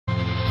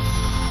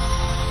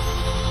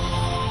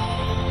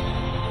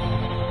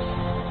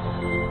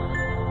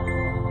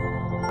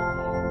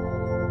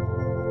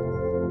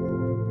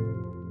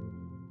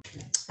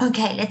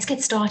Okay, let's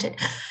get started.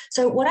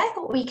 So what I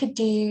thought we could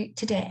do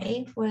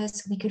today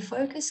was we could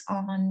focus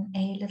on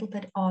a little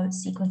bit of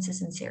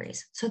sequences and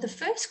series. So the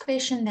first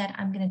question that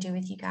I'm going to do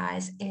with you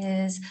guys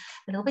is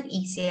a little bit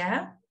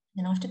easier.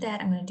 And after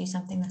that, I'm going to do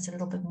something that's a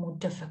little bit more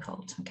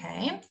difficult,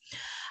 okay?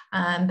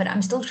 But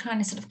I'm still trying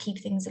to sort of keep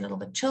things a little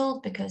bit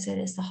chilled because it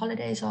is the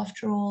holidays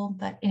after all.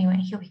 But anyway,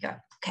 here we go.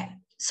 Okay,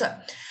 so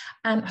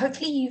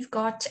hopefully you've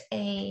got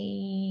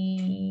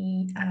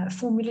a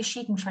formula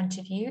sheet in front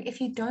of you.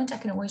 If you don't, I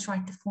can always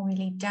write the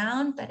formulae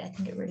down, but I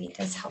think it really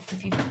does help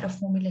if you've got a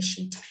formula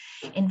sheet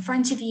in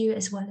front of you,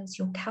 as well as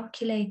your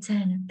calculator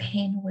and a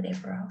pen or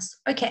whatever else.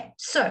 Okay,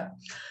 so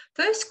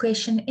first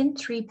question in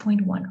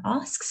 3.1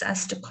 asks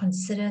us to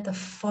consider the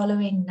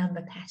following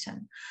number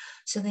pattern.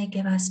 So they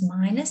give us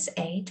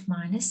 -8,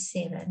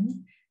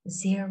 -7,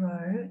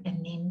 0,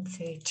 and then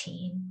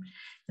 13.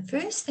 The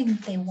first thing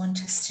that they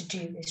want us to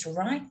do is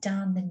write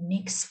down the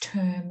next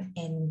term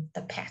in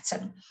the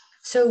pattern.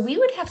 So we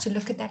would have to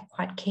look at that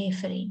quite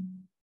carefully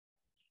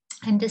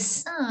and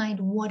decide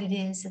what it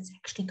is that's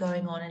actually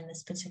going on in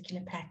this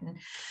particular pattern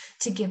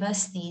to give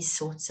us these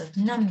sorts of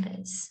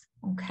numbers.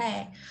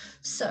 Okay,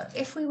 so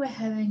if we were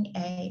having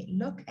a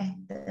look at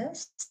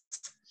this,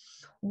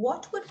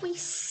 what would we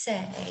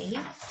say?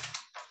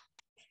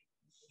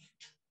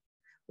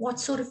 What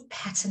sort of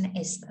pattern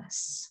is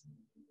this?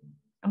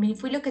 I mean,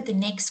 if we look at the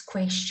next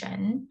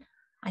question,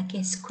 I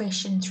guess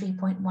question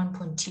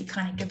 3.1.2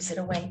 kind of gives it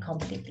away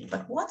completely.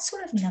 But what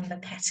sort of number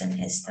pattern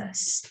is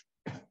this?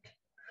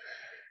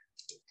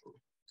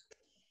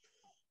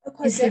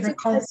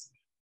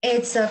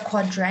 It's a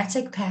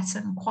quadratic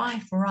pattern,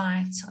 quite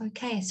right.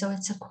 Okay, so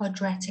it's a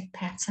quadratic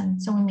pattern.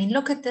 So when we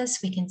look at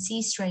this, we can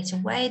see straight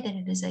away that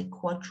it is a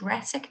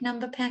quadratic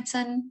number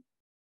pattern.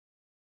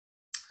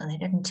 Well, they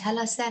didn't tell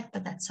us that,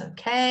 but that's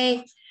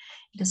okay.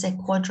 It is a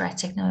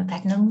quadratic number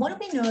pattern. And what do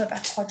we know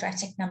about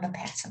quadratic number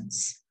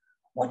patterns?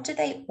 What do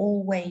they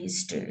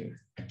always do?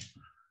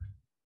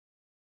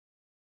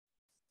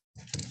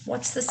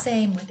 What's the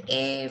same with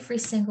every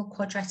single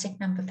quadratic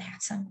number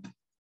pattern?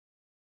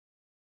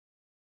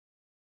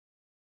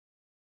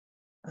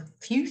 A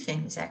few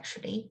things,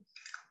 actually.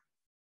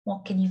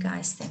 What can you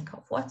guys think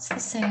of? What's the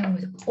same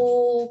with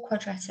all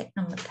quadratic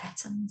number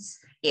patterns?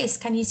 Yes,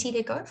 can you see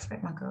they go for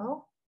it, my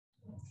girl?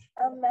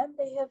 Ma'am,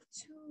 they have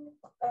two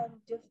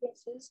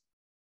differences.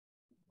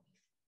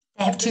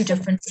 They have two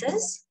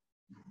differences.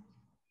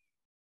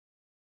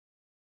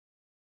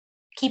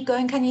 Keep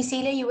going,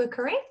 Kanisila, you were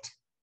correct.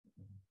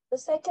 The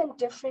second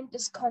difference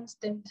is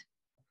constant.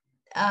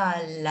 Ah,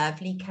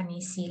 lovely,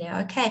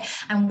 Kanisila. Okay,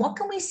 and what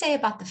can we say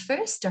about the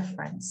first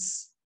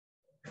difference?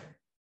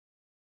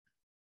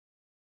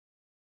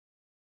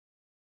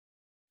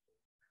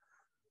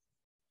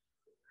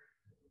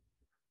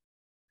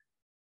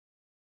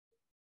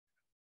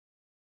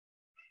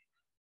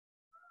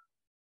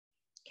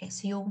 Okay,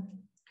 so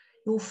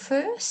your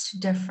first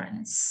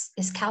difference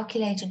is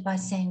calculated by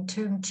saying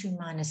term 2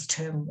 minus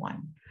term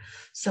 1.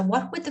 So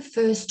what would the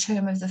first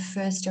term of the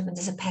first difference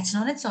is? A pattern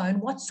on its own.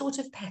 What sort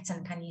of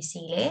pattern can you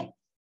see there?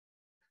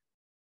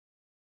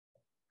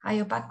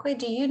 Ayobakwe,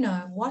 do you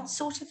know what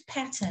sort of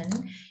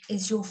pattern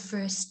is your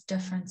first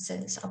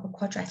differences of a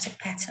quadratic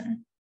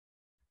pattern?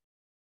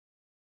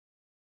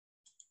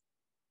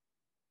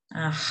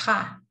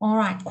 Aha, all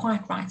right,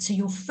 quite right. So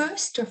your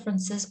first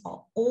differences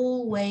are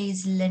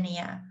always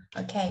linear,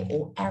 okay,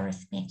 or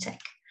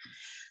arithmetic.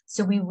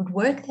 So we would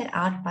work that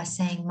out by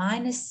saying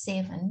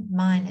 -7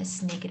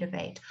 minus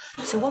 -8.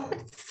 So what would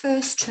the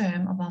first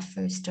term of our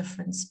first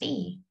difference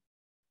be?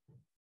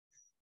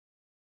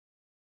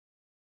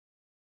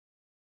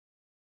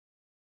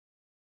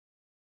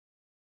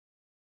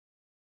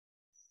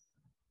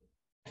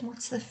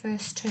 What's the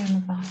first term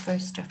of our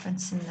first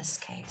difference in this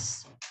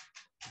case?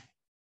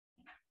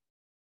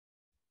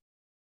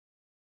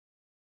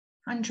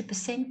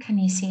 100%,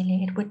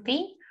 Kanisile, it would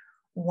be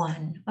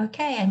 1.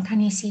 Okay, and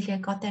Kanisile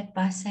got that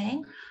by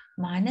saying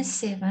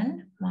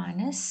 -7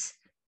 minus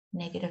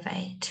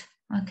 -8.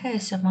 Okay,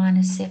 so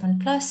 -7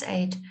 plus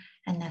 8,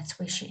 and that's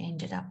where she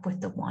ended up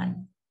with the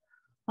 1.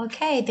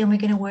 Okay, then we're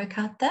going to work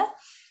out the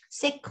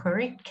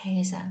correct,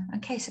 Kaiser.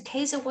 Okay, so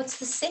Kaiser, what's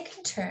the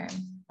second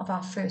term of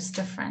our first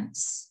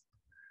difference?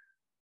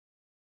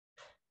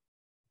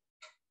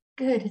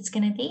 Good, it's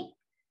going to be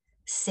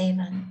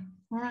 7.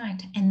 All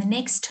right, and the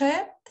next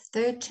term, the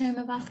third term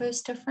of our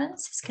first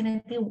difference is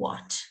going to be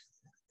what?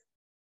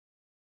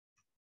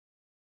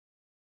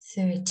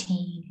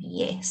 13,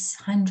 yes,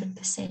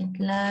 100%,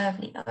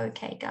 lovely.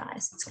 Okay,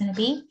 guys, it's going to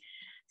be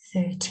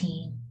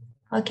 13.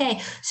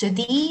 Okay, so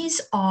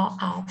these are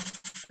our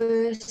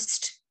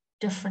first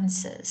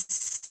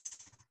differences.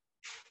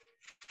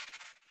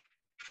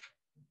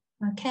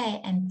 Okay,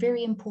 and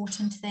very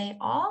important, they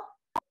are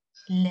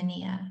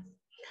linear.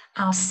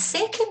 Our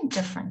second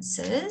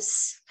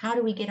differences, how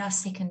do we get our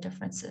second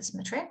differences,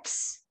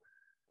 Matrix?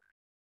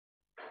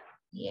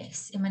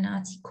 Yes,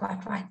 Emanati,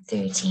 quite right,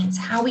 13.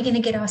 So how are we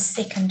going to get our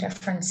second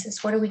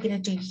differences? What are we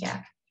going to do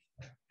here?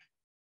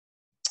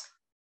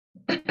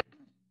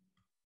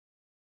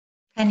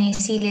 Can you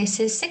see there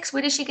says 6?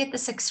 Where did she get the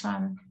 6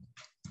 from?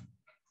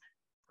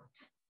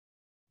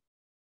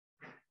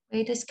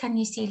 Where does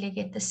Kanyisile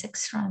get the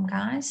 6 from,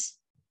 guys?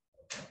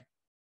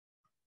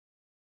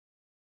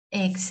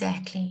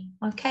 Exactly.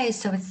 Okay,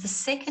 so it's the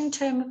second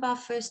term of our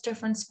first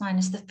difference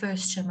minus the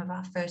first term of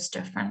our first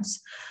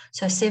difference.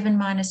 So 7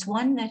 minus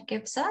 1, that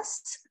gives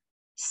us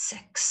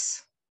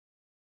 6.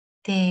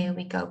 There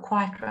we go,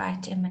 quite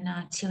right,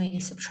 Emanati. We're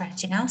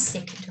subtracting our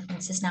second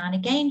differences now. And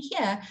again,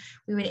 here,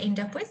 we would end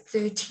up with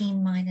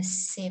 13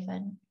 minus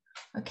 7.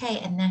 Okay,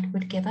 and that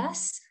would give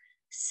us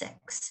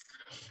 6.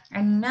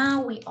 And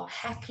now we are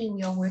happy,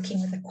 we are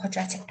working with a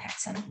quadratic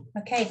pattern,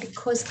 okay,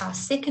 because our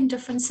second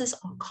differences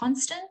are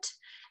constant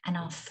and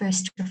our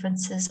first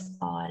differences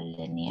are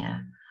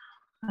linear.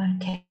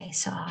 Okay,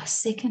 so our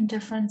second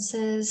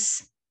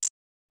differences,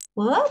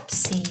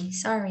 whoopsie,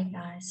 sorry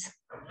guys.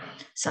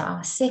 So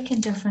our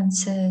second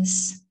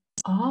differences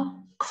are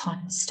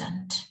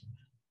constant.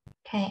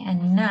 Okay,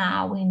 and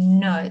now we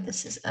know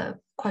this is a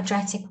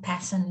quadratic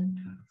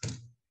pattern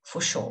for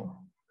sure.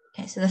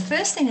 Okay, so the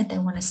first thing that they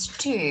want us to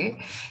do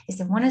is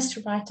they want us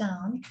to write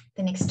down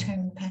the next term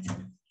in the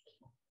pattern.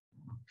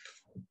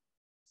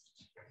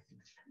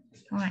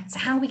 All right, so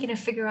how are we going to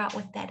figure out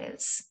what that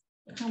is?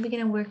 How are we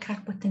going to work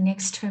out what the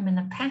next term in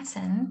the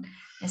pattern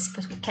is?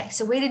 Okay,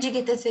 so where did you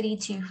get the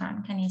 32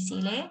 from? Can you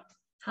see there?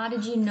 How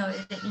did you know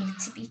that it needed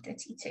to be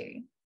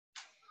 32?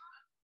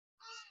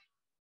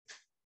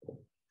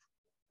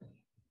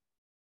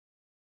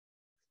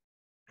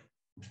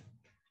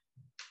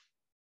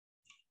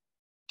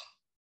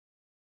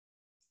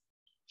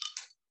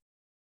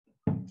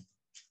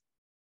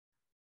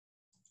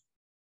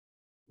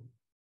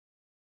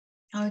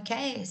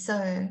 Okay,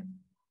 so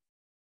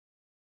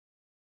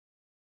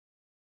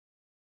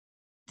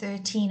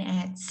 13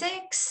 add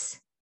 6.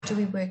 Do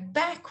we work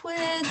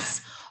backwards?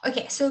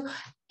 Okay, so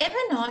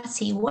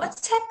Emanati,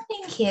 what's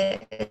happening here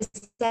is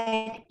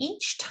that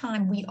each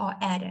time we are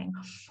adding,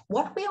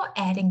 what we are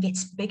adding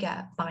gets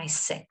bigger by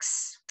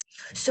 6.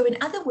 So in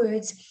other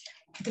words,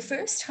 the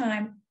first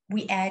time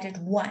we added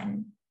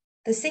 1,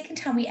 the second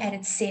time we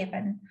added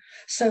 7.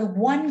 So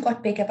 1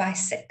 got bigger by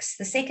 6.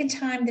 The second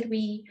time that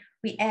we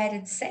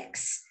added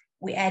 6,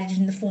 we added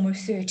in the form of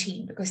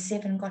 13 because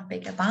 7 got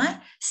bigger by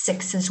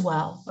 6 as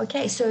well.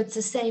 Okay, so it's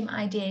the same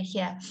idea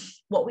here.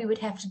 What we would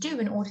have to do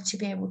in order to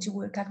be able to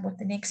work out what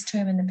the next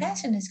term in the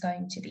pattern is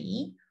going to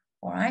be,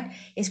 all right,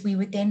 is we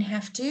would then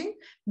have to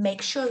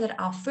make sure that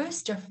our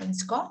first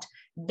difference got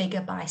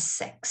bigger by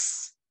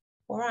 6.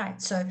 All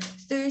right, so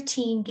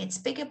 13 gets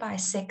bigger by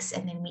 6,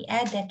 and then we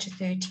add that to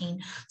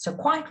 13. So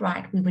quite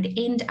right, we would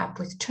end up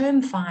with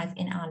term 5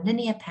 in our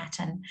linear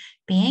pattern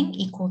being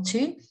equal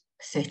to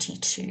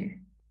 32.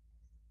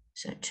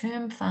 So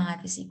term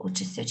 5 is equal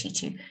to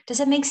 32. Does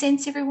that make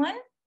sense, everyone?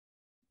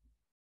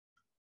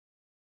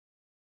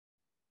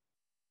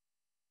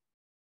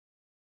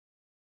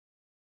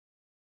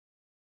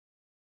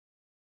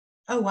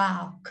 Oh,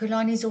 wow.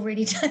 Kulani's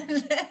already done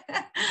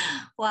that.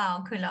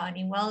 Wow,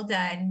 Kulani, well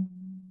done.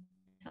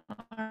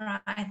 All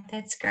right,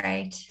 that's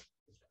great.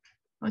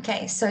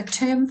 Okay, so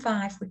term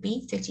 5 would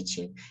be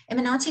 32.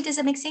 Emanati, does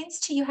it make sense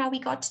to you how we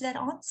got to that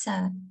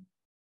answer?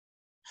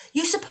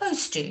 You're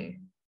supposed to.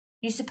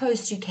 You're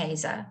supposed to,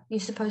 Kaiser. You're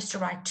supposed to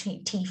write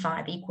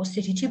T5 equals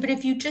 32, but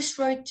if you just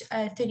wrote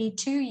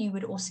 32, you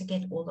would also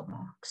get all the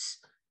marks.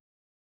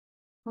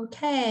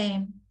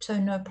 Okay, so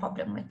no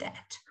problem with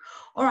that.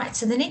 All right,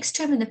 so the next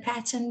term in the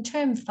pattern,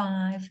 term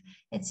 5,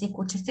 it's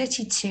equal to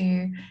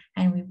 32,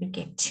 and we would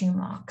get 2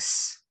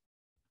 marks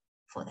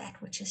for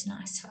that, which is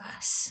nice for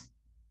us.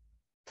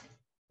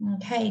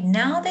 Okay,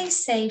 now they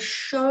say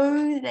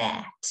show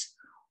that,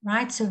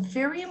 right? So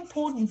very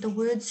important, the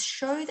words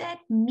show that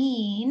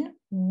mean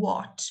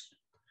what?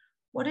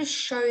 What does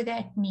show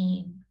that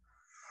mean?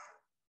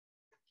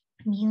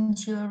 It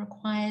means you're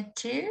required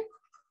to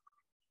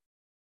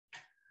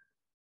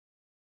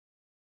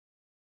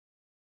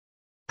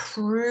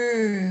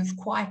prove,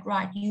 quite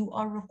right. You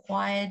are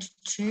required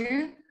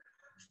to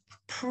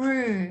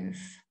prove,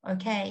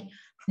 okay?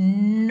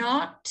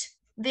 Not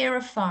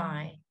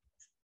verify.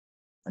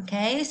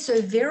 Okay,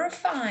 so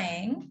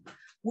verifying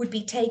would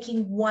be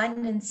taking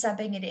 1 and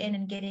subbing it in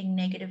and getting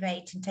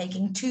 -8, and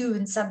taking 2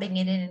 and subbing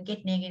it in and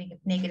get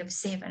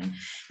 -7,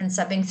 and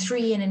subbing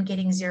 3 in and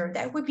getting 0.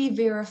 That would be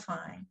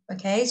verifying.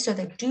 Okay, so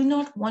they do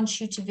not want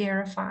you to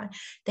verify.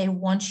 They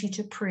want you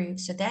to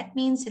prove. So that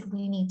means that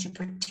we need to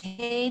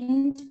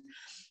pretend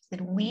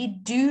that we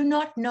do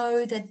not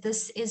know that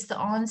this is the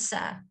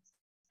answer.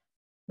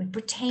 We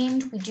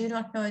pretend we do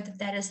not know that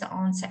that is the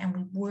answer, and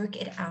we work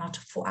it out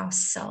for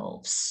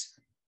ourselves.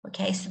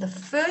 Okay, so the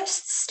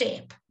first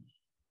step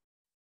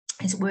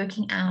is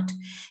working out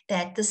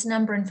that this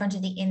number in front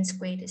of the n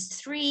squared is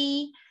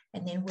 3,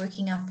 and then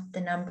working out that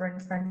the number in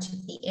front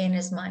of the n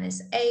is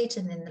 -8,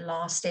 and then the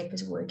last step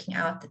is working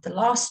out that the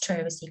last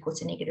term is equal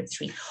to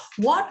 -3.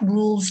 What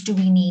rules do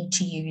we need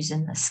to use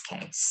in this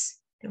case?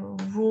 There are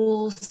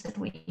rules that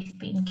we've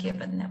been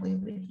given that we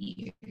would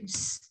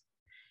use.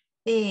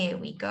 There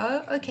we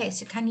go. Okay,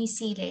 so can you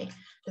see there?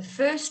 The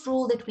first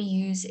rule that we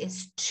use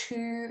is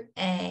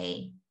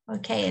 2a.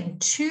 Okay, and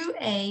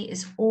 2a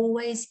is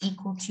always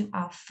equal to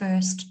our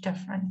first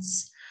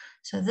difference.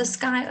 So this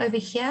guy over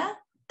here,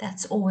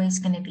 that's always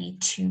going to be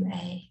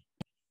 2a.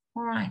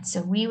 All right,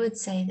 so we would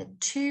say that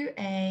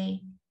 2a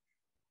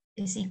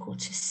is equal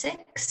to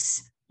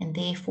 6, and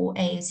therefore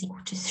a is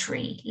equal to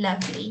 3.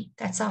 Lovely.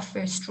 That's our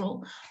first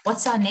rule.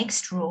 What's our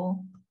next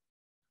rule?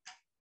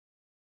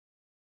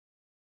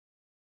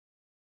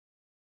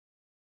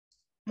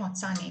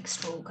 What's our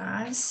next rule,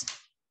 guys?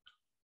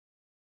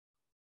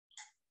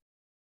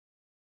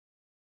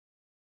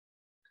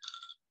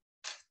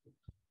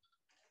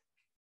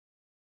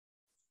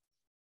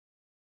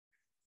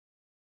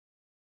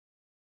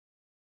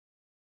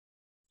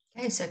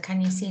 Okay, so can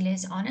you see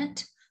Les on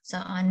it? So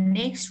our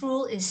next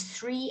rule is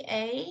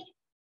 3a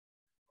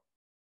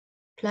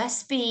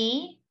plus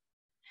b,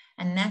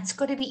 and that's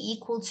got to be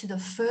equal to the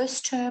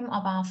first term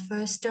of our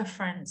first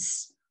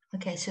difference.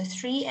 Okay, so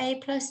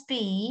 3a plus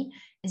b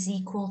is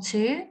equal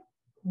to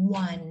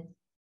 1.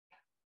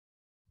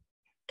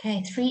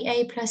 Okay,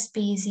 3a plus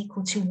b is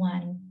equal to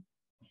 1.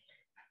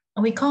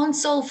 And we can't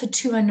solve for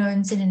two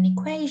unknowns in an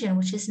equation,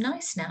 which is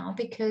nice now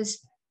because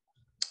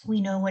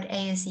we know what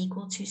a is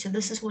equal to. So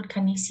this is what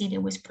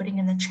Kanisida was putting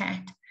in the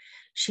chat.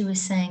 She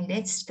was saying,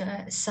 let's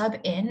sub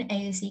in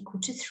a is equal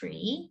to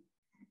 3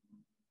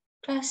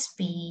 plus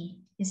b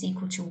is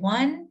equal to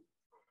 1.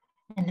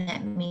 And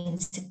that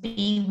means that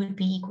b would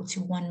be equal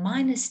to 1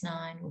 minus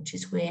 9, which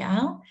is where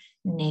our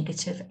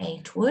negative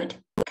 8 would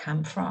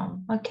come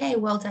from. Okay,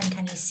 well done,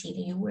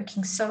 Kanisida. You're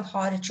working so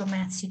hard at your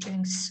maths. You're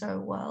doing so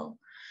well.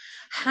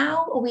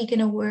 How are we going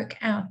to work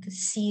out that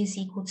c is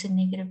equal to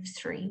negative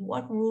 3?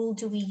 What rule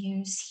do we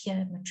use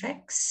here,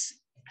 Matrix?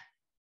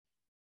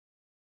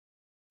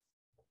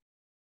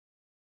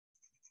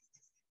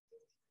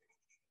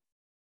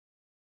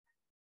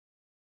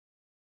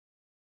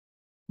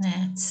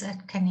 That's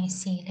it. Can you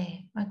see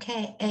there?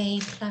 Okay, a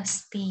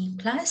plus b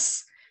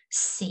plus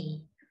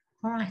c.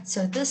 All right,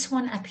 so this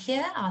one up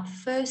here, our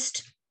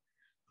first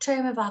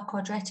term of our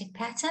quadratic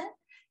pattern,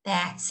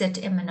 that's it,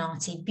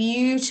 Eminati.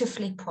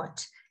 Beautifully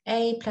put.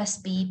 A plus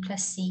b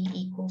plus c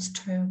equals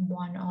term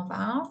 1 of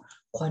our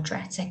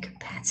quadratic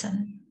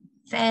pattern.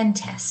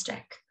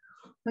 Fantastic.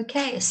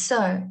 Okay,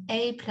 so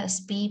a plus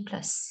b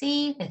plus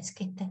c, let's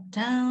get that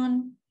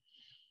down.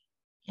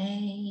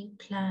 A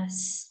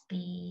plus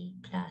b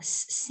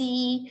plus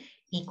c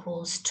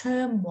equals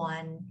term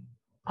 1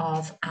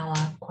 of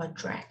our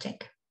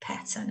quadratic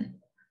pattern.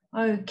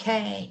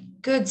 Okay,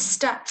 good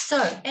stuff.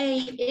 So A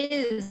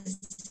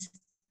is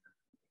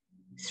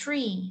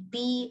 3,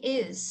 B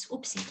is,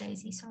 oopsie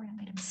daisy, sorry, I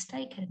made a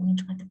mistake. I didn't mean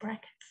to write the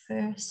bracket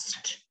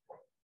first.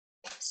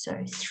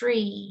 So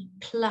 3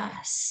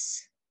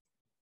 plus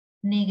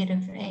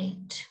negative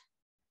 8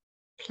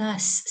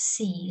 plus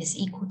c is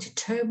equal to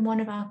term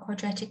 1 of our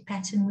quadratic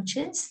pattern, which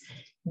is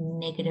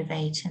negative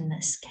 8 in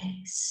this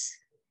case.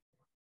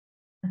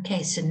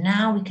 Okay, so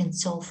now we can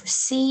solve for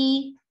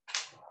c.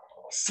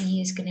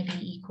 C is going to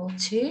be equal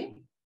to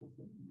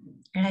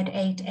add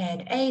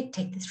 8,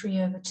 take the 3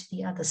 over to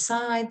the other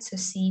side. So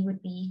c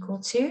would be equal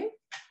to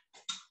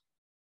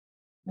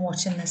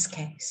what in this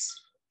case?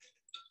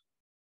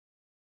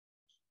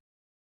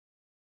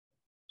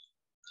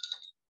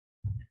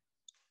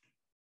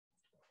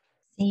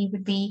 C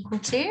would be equal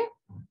to,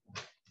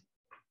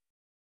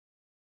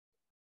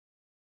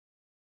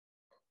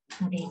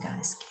 what do you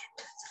guys get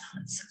as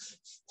an answer?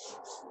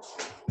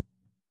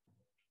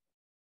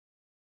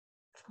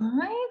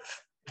 5.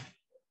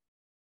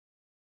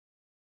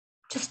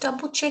 Just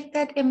double check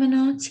that,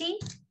 Eminati.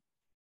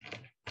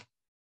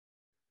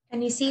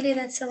 Can you see that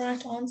that's the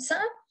right answer?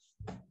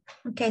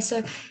 Okay,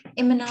 so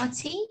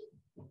Eminati,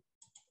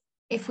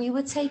 if we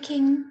were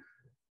taking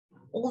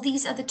all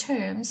these other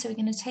terms, so we're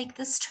going to take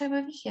this term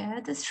over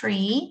here, the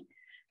 3,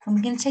 and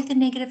we're going to take the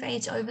negative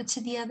 8 over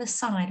to the other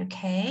side,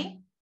 okay?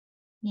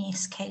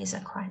 Yes, K's are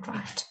quite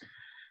right.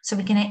 So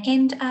we're going to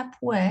end up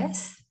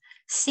with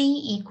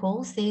c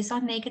equals, there's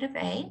our negative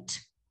 8,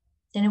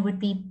 then it would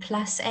be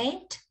plus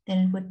 8, then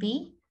it would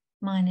be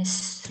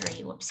minus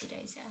 3. Whoopsie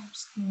daisy. I'm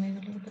just going to move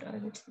a little bit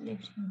over to the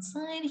left-hand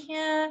side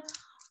here.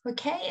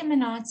 Okay,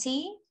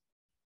 Eminati.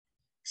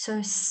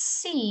 So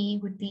c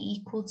would be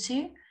equal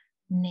to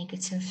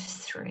negative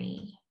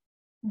 3.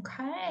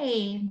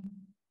 Okay,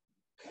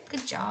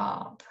 good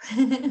job.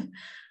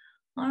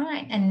 All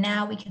right, and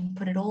now we can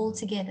put it all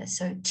together.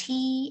 So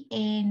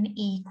Tn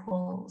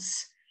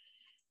equals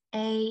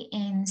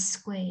an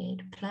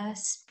squared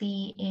plus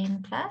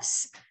bn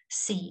plus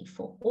c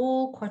for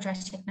all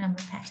quadratic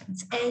number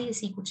patterns. A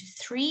is equal to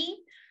 3,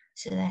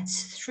 so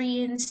that's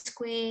 3n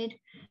squared.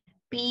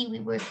 B we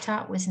worked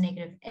out was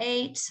negative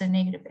 8, so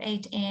negative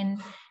 8n,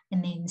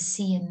 and then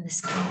c in this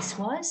case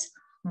was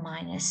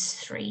minus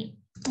 3.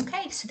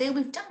 Okay, so there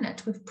we've done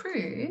it. We've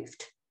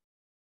proved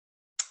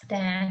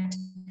that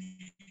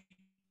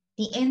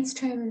the nth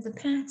term of the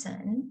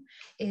pattern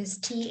is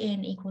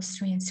Tn equals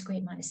 3n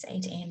squared minus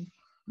 8n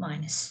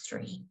minus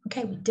 3.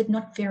 Okay, we did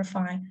not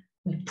verify,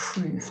 we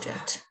proved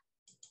it.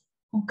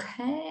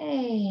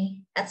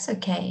 Okay, that's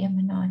okay,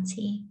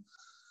 Eminati.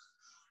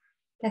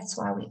 That's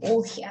why we're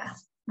all here.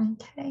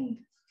 Okay,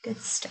 good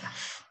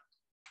stuff.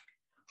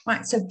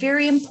 Right, so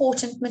very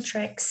important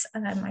matrix.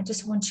 I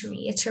just want to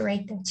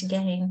reiterate that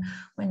again.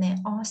 When they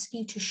ask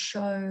you to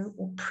show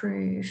or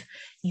prove,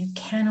 you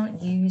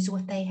cannot use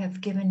what they have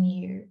given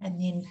you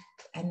and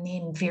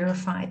then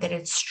verify that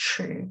it's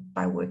true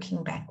by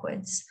working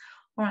backwards.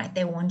 All right,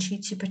 they want you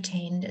to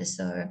pretend as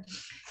though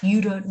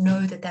you don't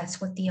know that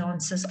that's what the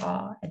answers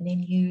are, and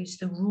then use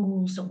the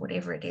rules or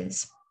whatever it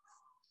is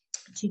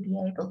to be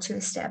able to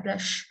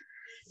establish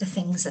the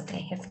things that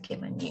they have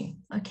given you.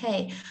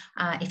 Okay,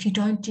 if you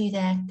don't do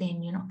that,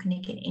 then you're not going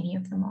to get any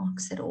of the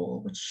marks at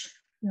all, which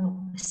you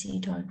obviously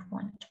don't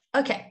want.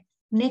 Okay,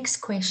 next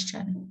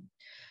question.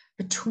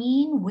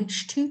 Between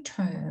which two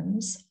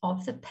terms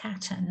of the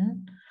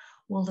pattern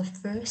will the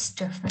first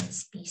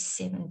difference be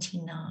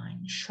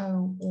 79?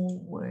 Show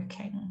all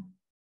working.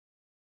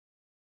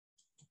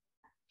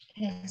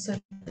 Okay, so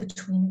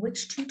between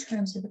which two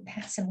terms of the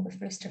pattern will the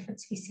first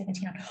difference be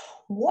 79?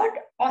 What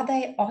are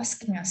they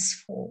asking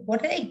us for?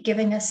 What are they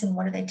giving us and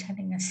what are they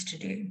telling us to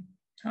do?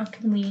 How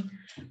can we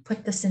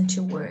put this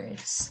into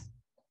words?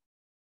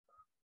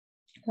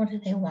 What do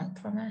they want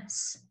from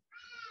us?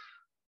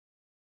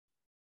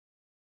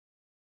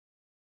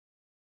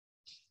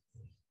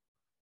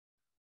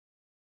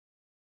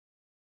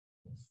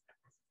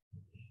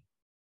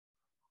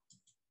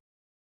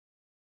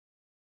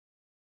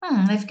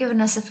 They've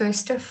given us a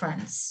first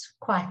difference,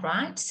 quite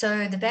right.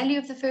 So the value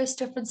of the first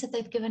difference that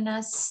they've given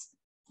us,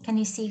 can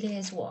you see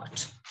there's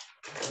what?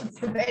 What's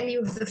the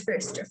value of the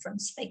first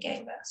difference they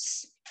gave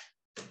us?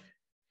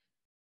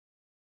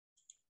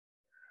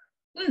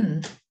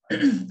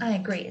 I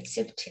agree, it's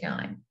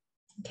 79.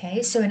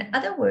 Okay, so in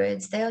other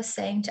words, they are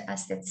saying to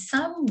us that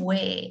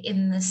somewhere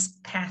in this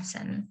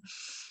pattern,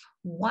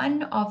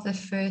 one of the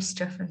first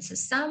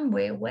differences,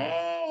 somewhere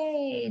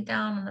way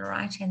down on the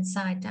right-hand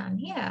side down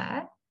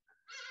here,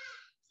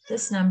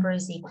 this number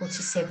is equal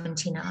to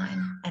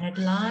 79, and it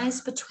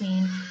lies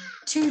between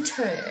two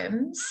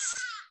terms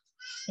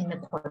in the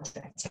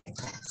quadratic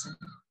pattern.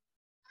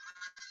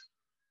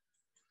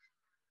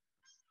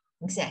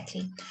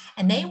 Exactly.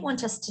 And they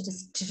want us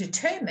to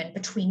determine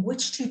between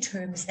which two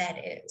terms that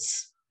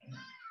is.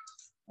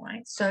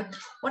 Right. So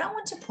what I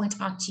want to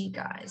point out to you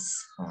guys,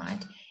 all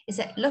right, is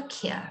that look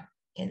here.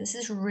 Okay, this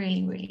is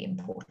really, really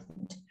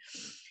important.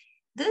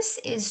 This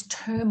is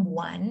term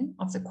 1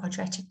 of the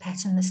quadratic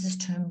pattern. This is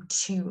term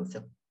 2 of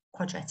the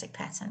quadratic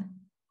pattern.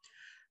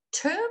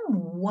 Term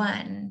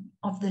 1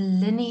 of the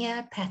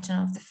linear pattern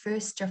of the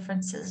first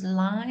differences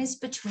lies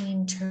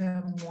between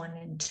term 1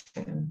 and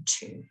term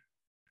 2.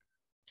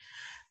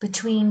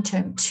 Between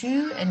term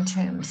 2 and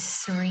term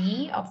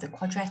 3 of the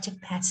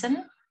quadratic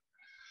pattern,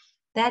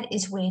 that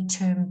is where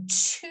term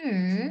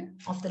 2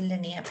 of the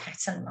linear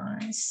pattern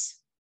lies.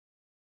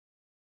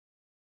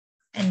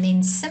 And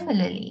then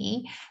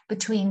similarly,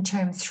 between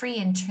term 3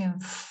 and term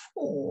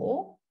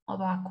 4 of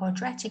our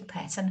quadratic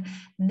pattern,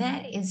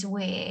 that is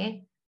where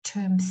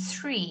term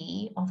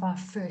 3 of our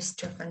first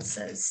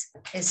differences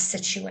is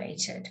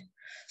situated.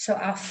 So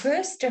our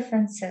first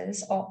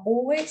differences are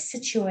always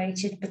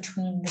situated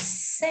between the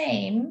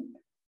same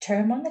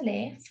term on the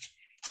left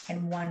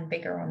and one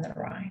bigger on the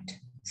right.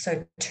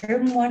 So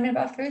term 1 of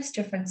our first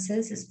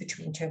differences is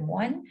between term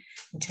 1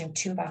 and term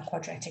 2 of our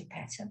quadratic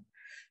pattern.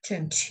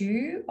 Term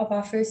 2 of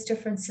our first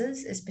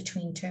differences is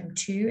between term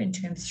 2 and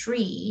term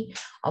 3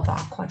 of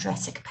our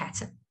quadratic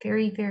pattern.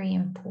 Very, very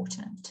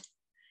important.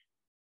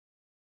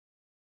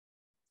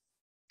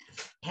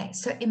 Okay,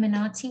 so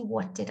Eminati,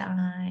 what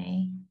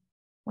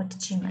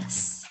did you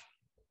miss?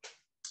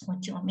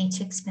 What do you want me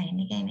to explain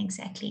again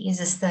exactly? Is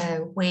this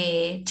the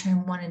where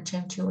term 1 and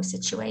term 2 are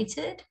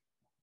situated?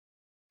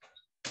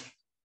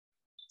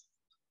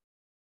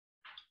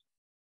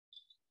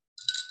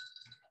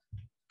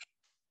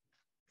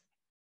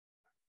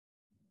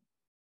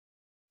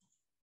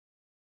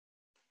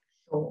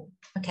 Sure.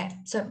 Okay,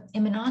 so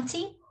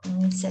Eminati,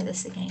 let me say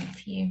this again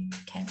for you.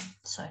 Okay,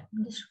 so let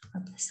me just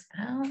rub this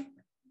out.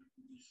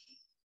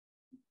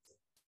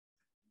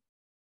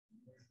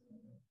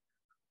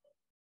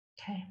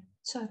 Okay,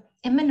 so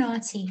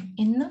Eminati,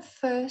 in the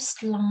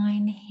first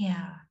line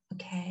here,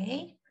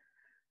 okay,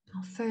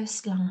 our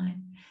first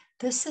line,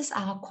 this is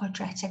our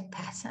quadratic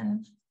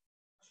pattern.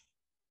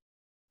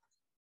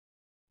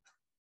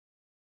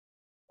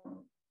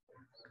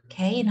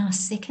 Okay, in our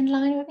second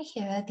line over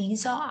here,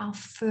 these are our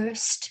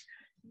first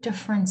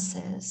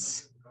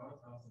differences.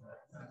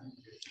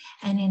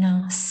 And in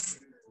our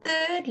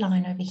third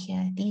line over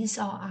here, these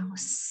are our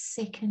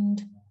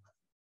second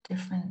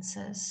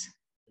differences.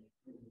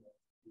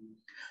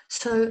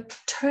 So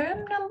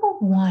term number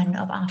 1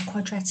 of our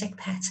quadratic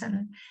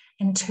pattern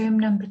and term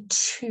number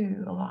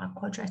 2 of our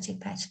quadratic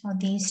pattern are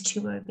these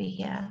two over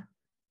here.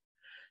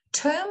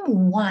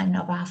 Term 1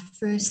 of our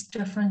first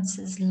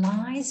differences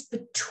lies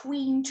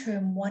between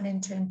term 1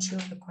 and term 2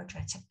 of the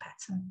quadratic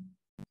pattern.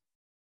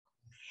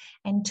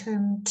 And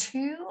term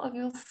 2 of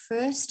your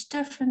first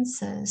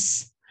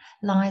differences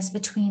lies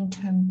between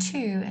term 2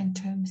 and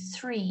term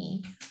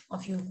 3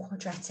 of your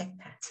quadratic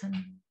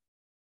pattern.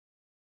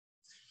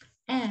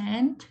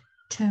 And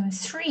term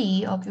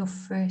 3 of your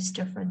first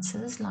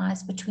differences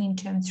lies between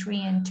term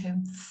 3 and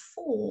term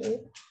 4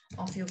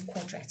 of your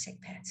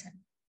quadratic pattern.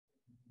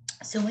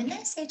 So when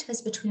they say to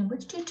us between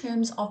which two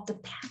terms of the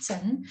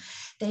pattern,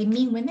 they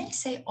mean when they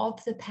say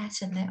of the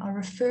pattern, they are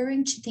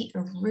referring to the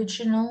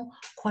original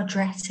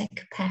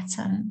quadratic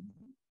pattern.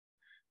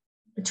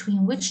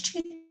 Between which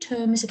two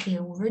terms of the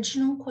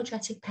original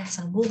quadratic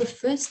pattern will the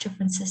first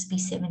differences be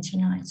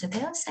 79? So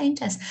they are saying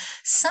to us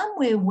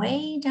somewhere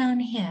way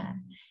down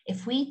here,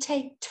 if we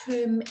take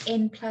term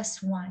n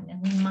plus 1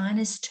 and we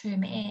minus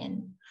term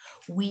n,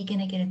 we're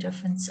going to get a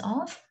difference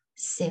of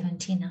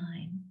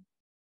 79.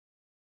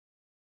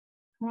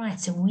 Right,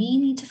 so we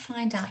need to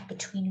find out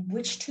between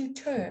which two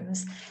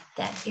terms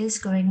that is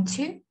going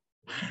to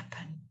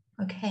happen.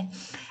 Okay,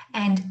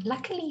 and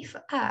luckily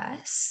for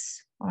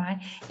us, all right,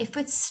 if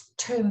it's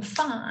term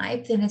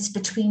 5, then it's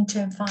between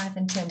term 5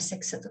 and term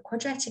 6 of the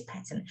quadratic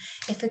pattern.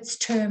 If it's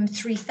term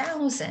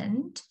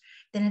 3000,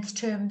 then it's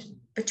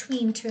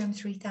between term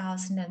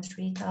 3000 and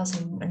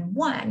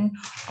 3001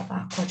 of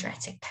our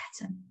quadratic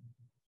pattern.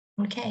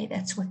 Okay,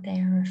 that's what they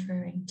are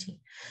referring to.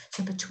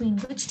 So between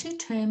which two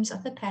terms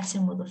of the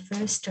pattern will the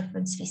first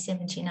difference be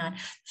 79?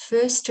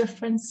 First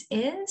difference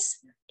is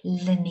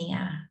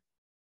linear.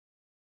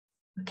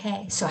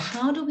 Okay, so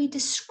how do we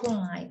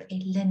describe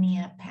a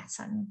linear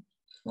pattern?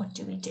 What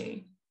do we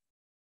do?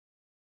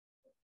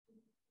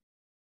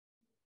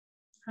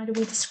 How do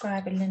we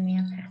describe a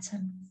linear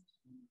pattern?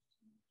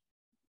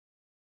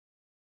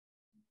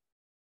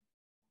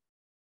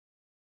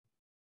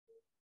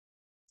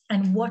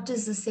 And what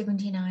does the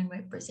 79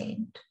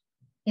 represent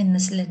in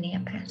this linear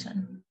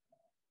pattern?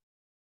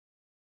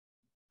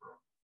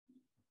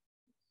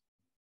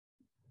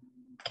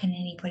 Can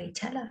anybody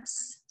tell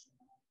us?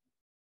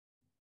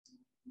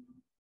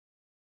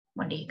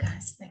 What do you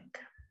guys think?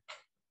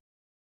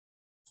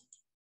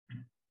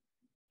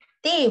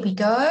 There we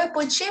go,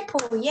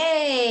 Watobe,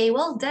 yay,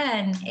 well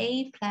done.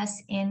 A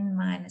plus n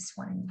minus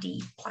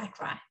 1d, quite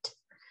right.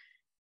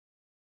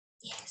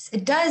 Yes,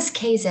 it does,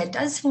 KZ, it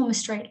does form a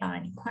straight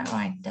line. You're quite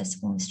right, it does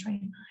form a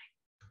straight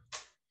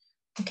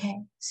line.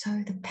 Okay, so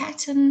the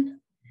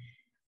pattern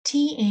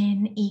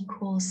Tn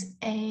equals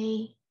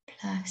A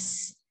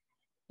plus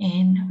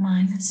n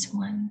minus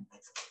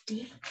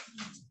 1d.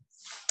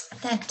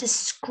 That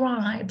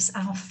describes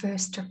our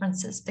first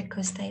differences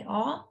because they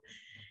are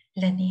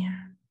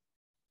linear.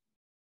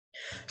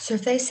 So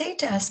if they say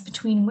to us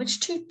between which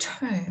two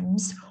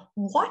terms,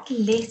 what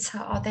letter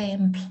are they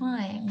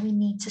implying we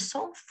need to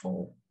solve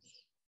for?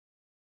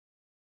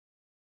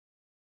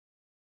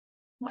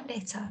 What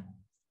letter?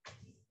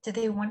 Do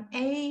they want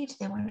A? Do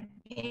they want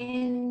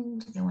N?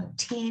 Do they want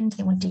T? Do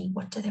they want D?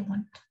 What do they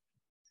want?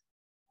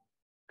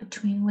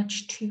 Between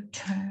which two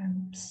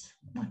terms?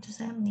 What does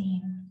that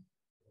mean?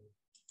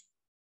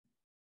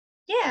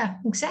 Yeah,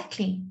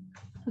 exactly.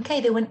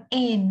 Okay, they want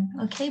N.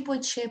 Okay,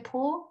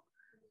 Watobe,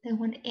 they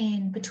want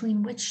N.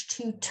 Between which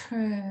two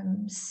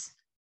terms?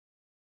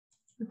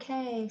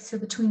 Okay, so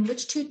between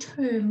which two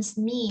terms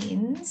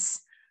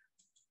means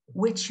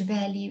which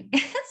value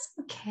is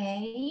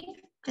okay.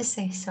 Just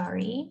say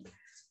sorry.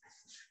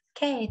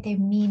 Okay, they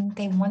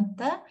want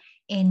the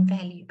n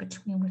value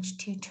between which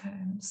two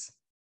terms.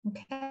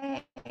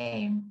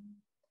 Okay.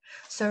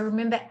 So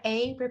remember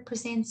A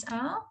represents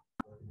our,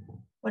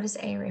 what does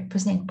A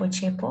represent,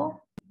 Watobe?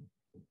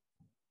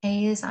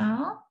 A is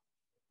our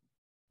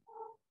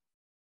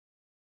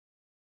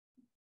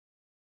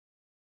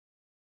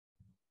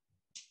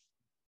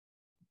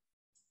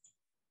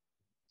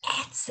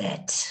that's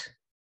it.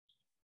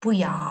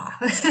 Booyah.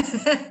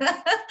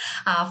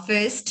 Our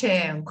first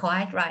term,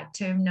 quite right,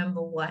 term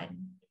number 1.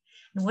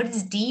 And what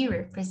does D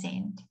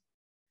represent?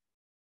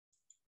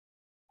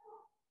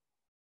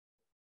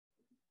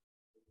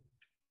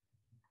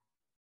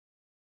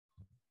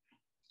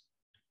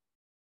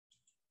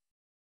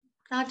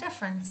 Our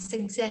difference,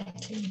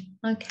 exactly.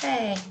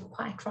 Okay,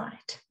 quite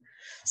right.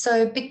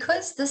 So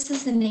because this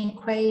is an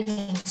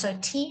equation, so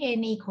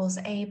Tn equals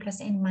A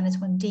plus n minus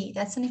 1d,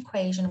 that's an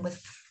equation with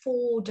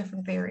 4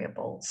 different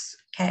variables,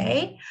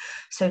 okay?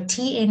 So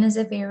Tn is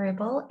a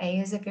variable, A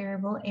is a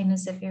variable, n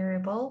is a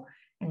variable,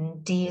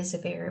 and d is a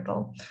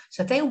variable.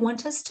 So if they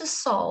want us to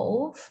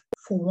solve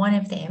for one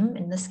of them,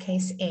 in this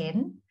case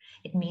n,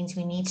 it means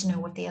we need to know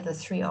what the other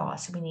 3 are.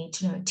 So we need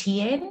to know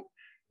Tn,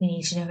 we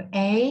need to know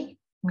A,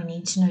 we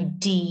need to know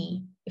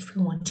d if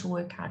we want to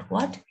work out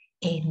what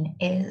n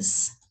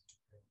is.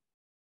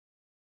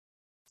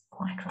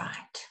 Quite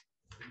right.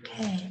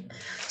 Okay,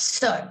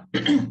 so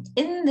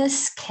in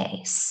this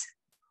case,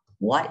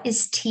 what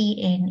is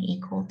Tn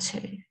equal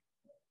to?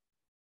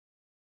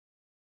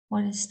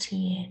 What is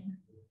Tn?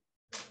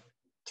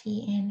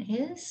 Tn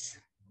is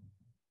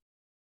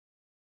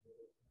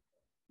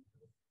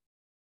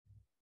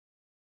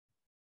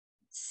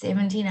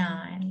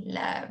 79.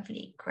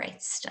 Lovely,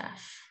 great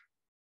stuff.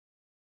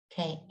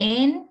 Okay,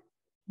 n,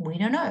 we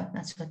don't know.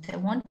 That's what they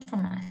want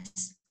from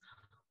us.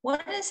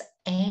 What is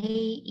A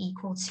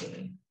equal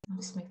to? I'll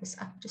just move this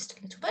up just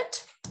a little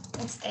bit.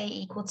 What's A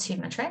equal to,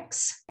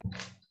 Matrix?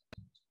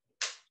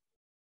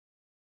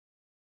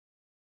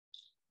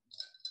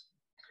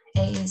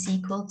 A is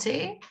equal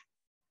to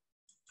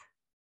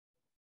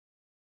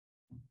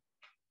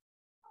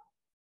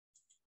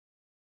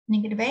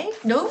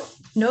 -8.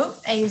 No,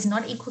 A is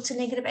not equal to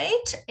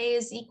 -8. A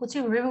is equal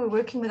to, remember, we're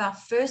working with our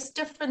first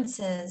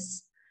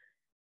differences.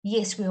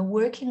 Yes, we are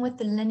working with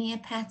the linear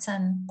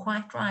pattern,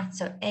 quite right.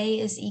 So A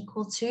is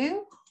equal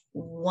to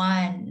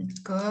 1.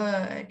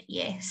 Good,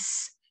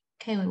 yes.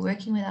 Okay, we're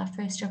working with our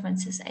first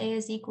differences. A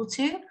is equal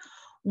to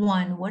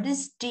 1. What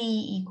is D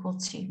equal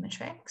to,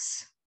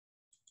 Matrix?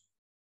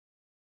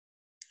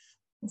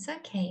 It's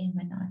okay,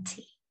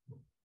 Minati.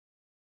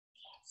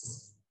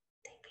 Yes,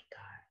 there we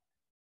go.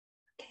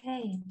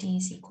 Okay, D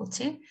is equal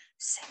to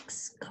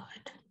 6.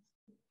 Good.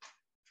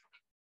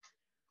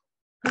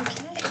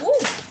 Okay.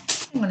 Ooh,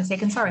 hang on a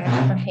second. Sorry, I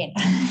have my pen.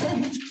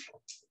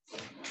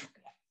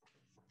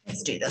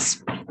 Let's do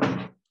this.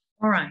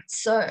 All right,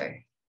 so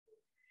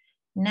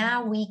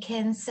now we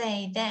can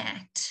say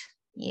that,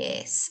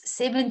 yes,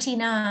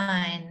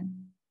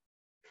 79.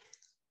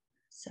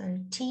 So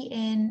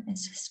Tn,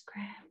 let's just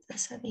grab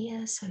this over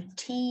here. So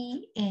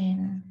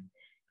Tn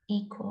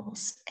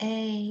equals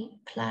A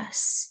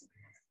plus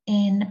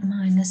N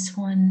minus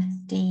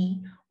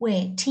 1D,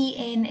 where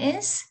Tn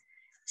is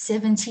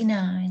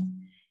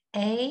 79.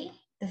 A,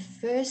 the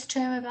first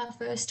term of our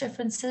first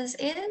differences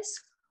is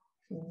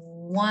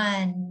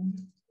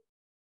 1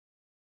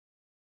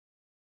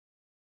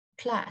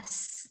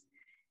 plus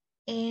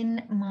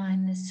N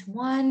minus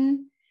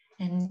 1,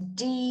 and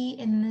D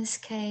in this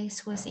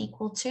case was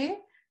equal to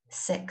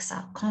 6.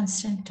 Our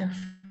constant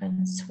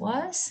difference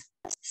was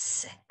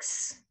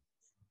 6.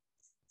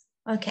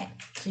 Okay,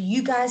 so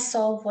you guys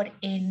solve what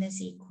N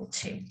is equal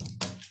to.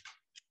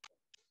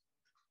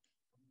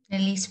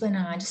 At least for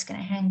now, I'm just going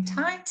to hang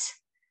tight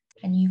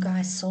and you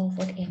guys solve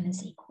what N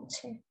is equal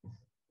to.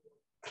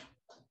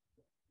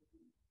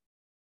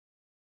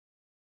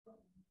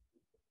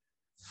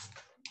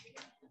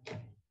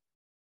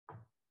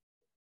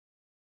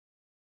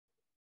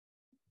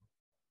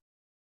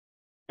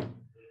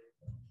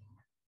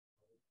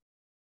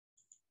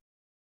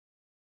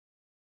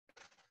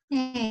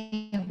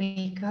 There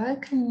we go.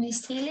 Can we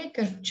see it?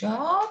 Good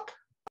job.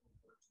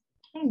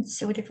 Okay, let's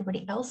see what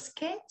everybody else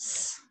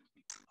gets.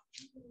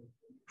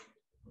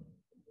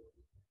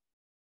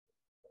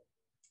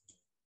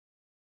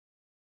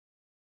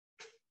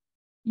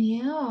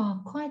 Yeah,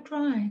 quite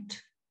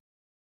right.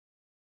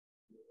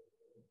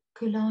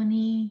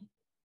 Kulani.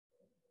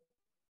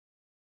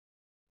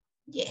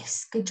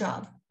 Yes, good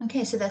job.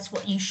 Okay, so that's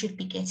what you should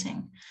be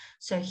getting.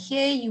 So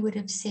here you would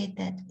have said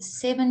that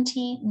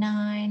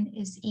 79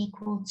 is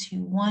equal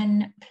to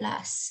 1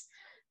 plus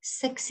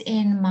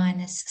 6n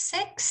minus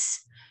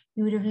 6.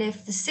 You would have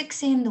left the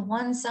 6n the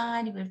one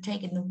side. You would have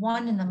taken the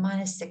 1 and the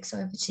minus 6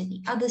 over to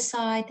the other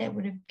side. That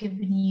would have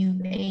given you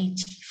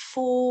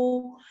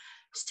 84.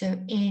 So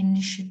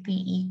n should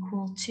be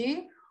equal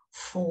to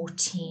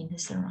 14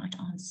 is the right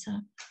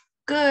answer.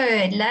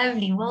 Good,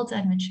 lovely. Well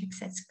done, Matrix.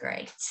 That's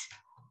great.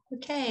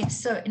 Okay,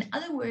 so in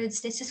other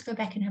words, let's just go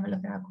back and have a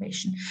look at our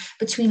question.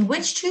 Between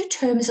which two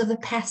terms of the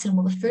pattern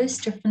will the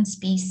first difference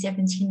be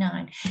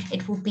 79?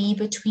 It will be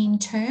between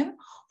term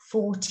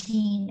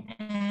 14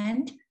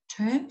 and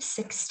term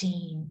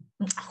 16.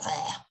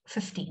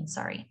 15,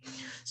 sorry.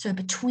 So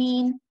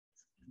between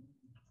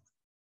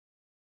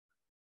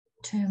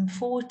term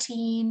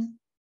 14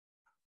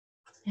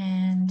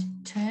 and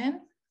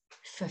term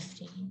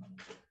 15.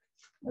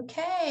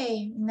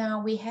 Okay,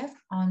 now we have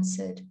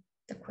answered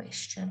the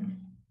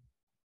question.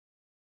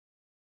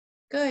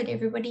 Good,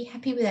 everybody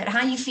happy with that?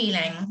 How are you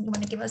feeling? You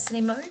want to give us an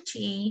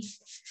emoji?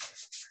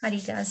 How do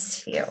you guys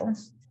feel?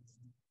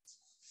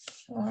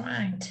 All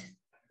right.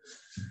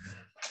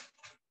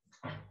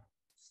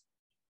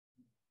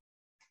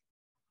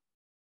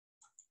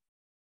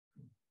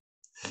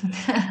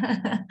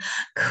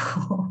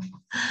 Cool.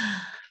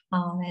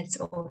 Oh, that's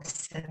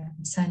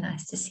awesome. So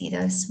nice to see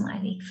those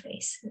smiley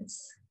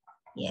faces.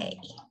 Yay.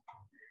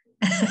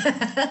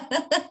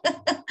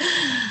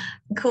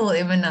 Cool,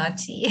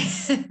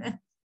 Imanati.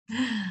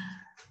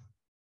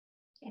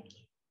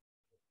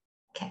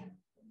 Okay.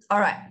 All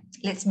right,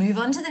 let's move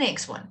on to the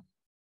next one.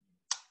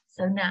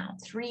 So now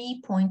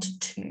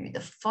 3.2,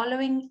 the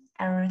following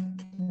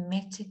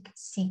arithmetic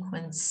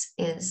sequence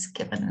is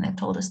given. And they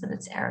told us that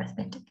it's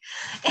arithmetic.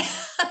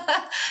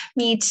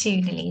 Me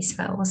too, Nelise,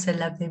 I also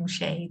love them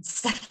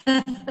shades.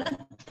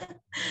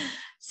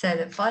 So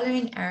the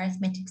following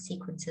arithmetic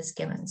sequence is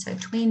given. So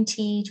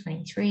 20,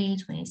 23,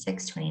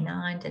 26,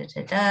 29,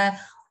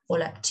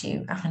 all up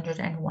to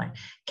 101.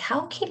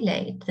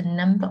 Calculate the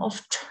number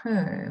of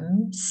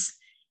terms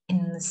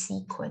in the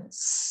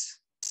sequence.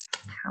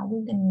 How are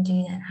we going to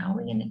do that? How are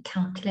we going to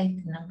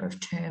calculate the number of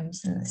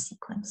terms in the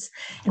sequence?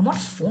 And what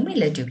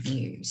formula do we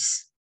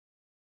use?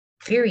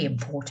 Very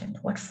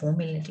important. What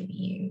formula do we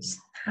use?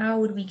 How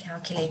would we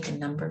calculate the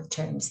number of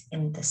terms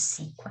in the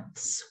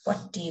sequence?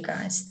 What do you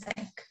guys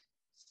think?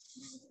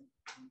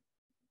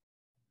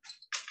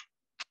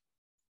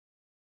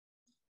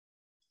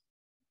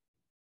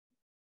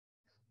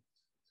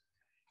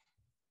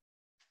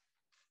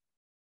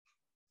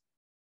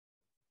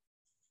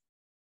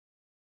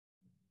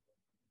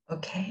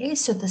 Okay,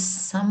 so the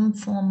sum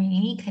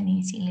formulae, can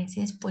you see, let's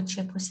say,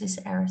 Watobe's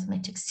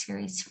arithmetic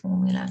series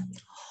formula.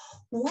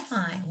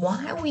 Why?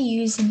 Why are we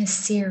using a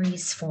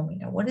series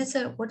formula? What does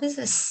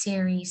a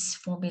series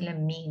formula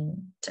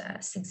mean to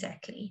us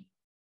exactly?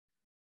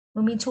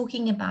 When we're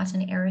talking about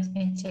an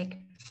arithmetic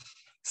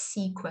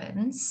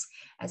sequence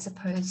as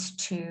opposed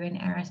to an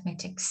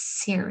arithmetic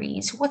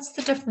series, what's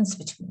the difference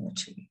between the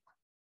two?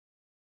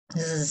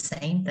 Is it the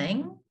same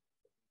thing?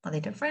 Are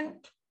they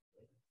different?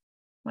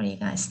 What do you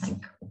guys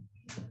think?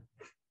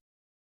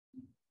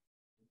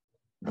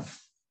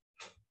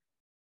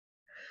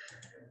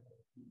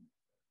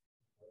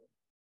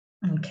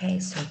 Okay,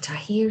 so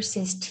Tahir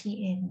says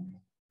TN,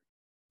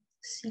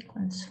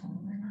 sequence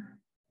formula.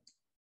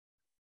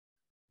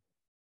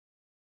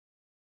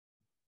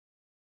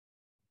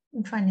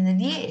 I'm finding that,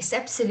 yes,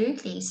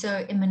 absolutely.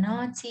 So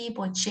Eminati,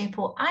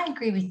 Bochepo, I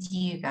agree with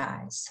you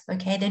guys.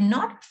 Okay, they're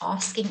not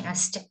asking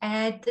us to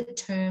add the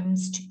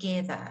terms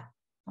together,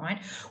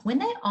 right? When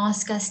they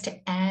ask us to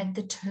add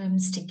the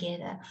terms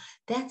together,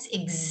 that's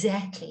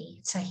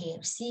exactly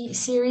Tahir. See,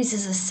 series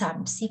is a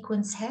sum,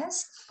 sequence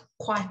has,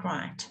 quite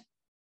right.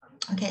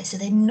 Okay, so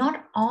they're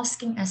not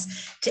asking us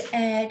to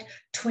add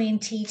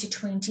 20 to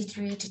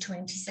 23 to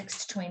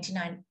 26 to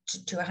 29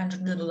 to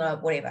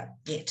 100, whatever,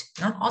 yet.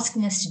 Not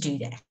asking us to do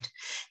that.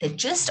 They're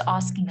just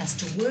asking us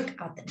to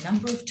work out the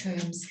number of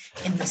terms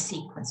in the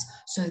sequence.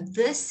 So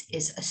this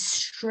is a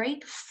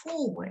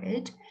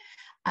straightforward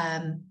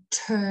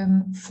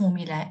term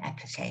formula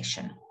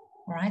application.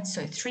 All right,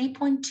 so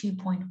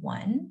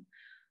 3.2.1.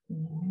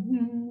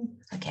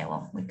 Okay,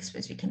 well, I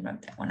suppose we can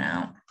work that one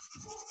out.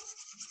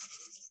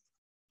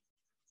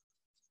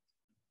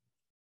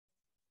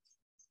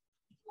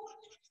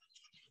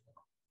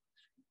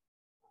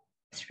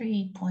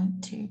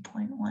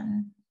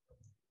 3.2.1.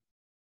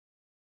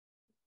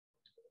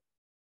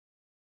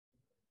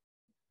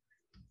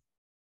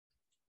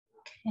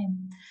 Okay,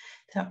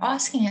 they're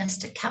asking us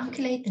to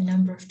calculate the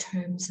number of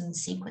terms in the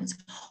sequence.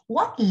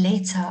 What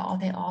letter are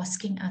they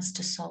asking us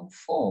to solve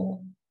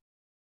for?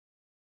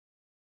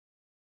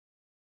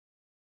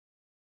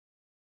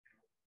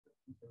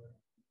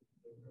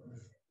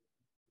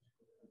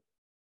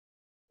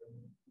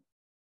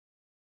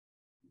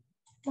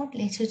 What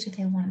letter do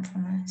they want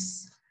from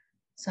us?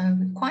 So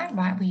we're quite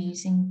right, we're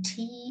using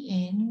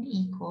Tn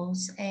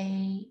equals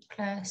A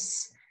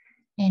plus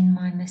N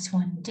minus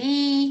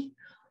 1D.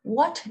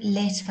 What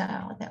letter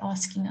are they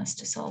asking us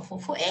to solve for?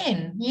 For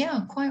N,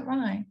 yeah, quite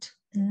right.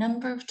 The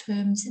number of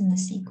terms in the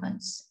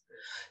sequence.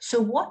 So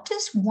what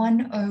does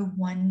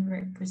 101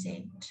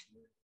 represent?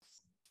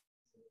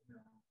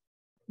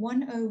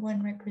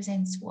 101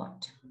 represents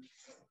what?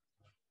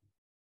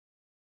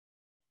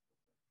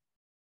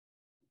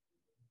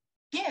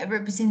 Yeah, it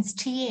represents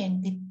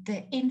Tn,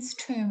 the nth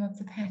term of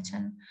the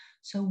pattern.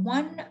 So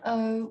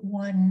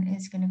 101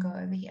 is going to go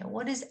over here.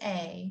 What is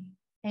A?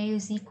 A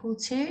is equal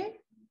to?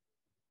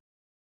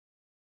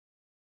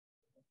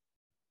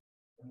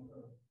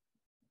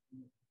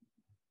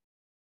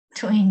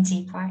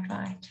 $20, quite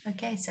right.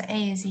 Okay, so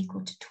A is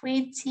equal to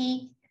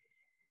 20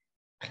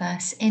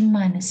 plus n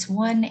minus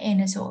 1. N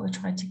is what we're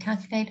trying to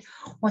calculate.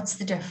 What's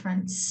the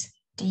difference?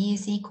 D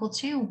is equal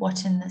to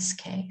what in this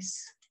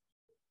case?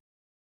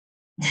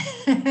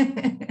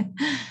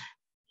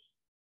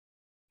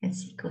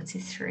 It's equal to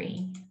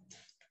 3.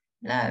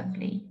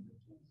 Lovely.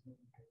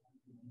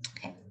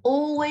 Okay,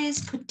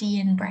 always put D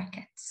in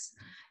brackets.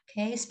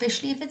 Okay,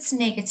 especially if it's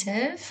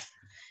negative,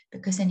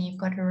 because then you've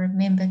got to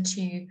remember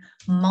to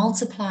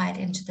multiply it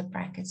into the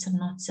brackets and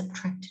not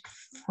subtract it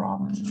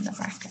from the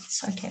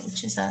brackets. Okay,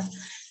 which is a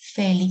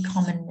fairly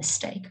common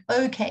mistake.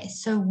 Okay,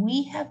 so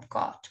we have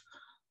got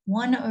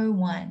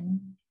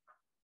 101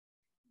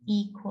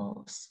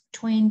 equals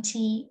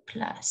 20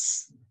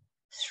 plus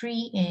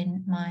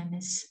 3n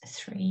minus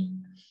 3.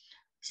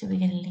 So we're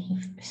going to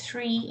leave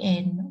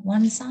 3n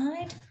one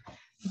side.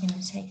 We're going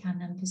to take our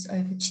numbers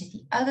over to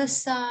the other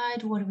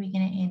side. What are we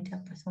going to end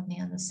up with on the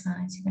other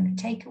side? So we're going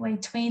to take away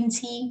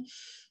 20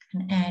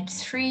 and add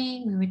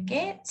 3. We would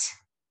get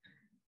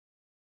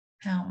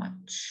how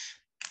much?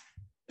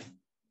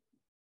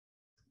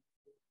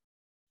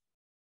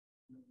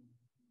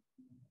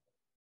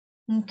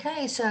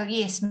 Okay, so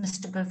yes,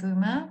 Mr.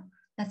 Bavuma,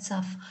 that's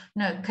off.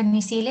 No, can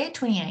you see it?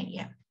 28,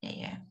 yeah.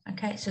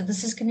 Okay, so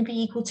this is going to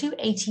be equal to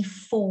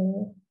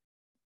 84.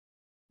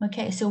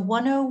 Okay, so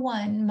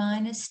 101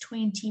 minus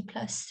 20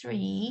 plus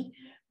 3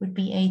 would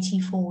be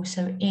 84.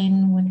 So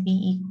n would be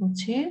equal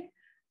to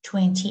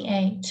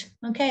 28.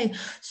 Okay,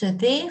 so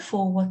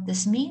therefore what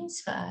this means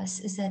for us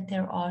is that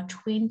there are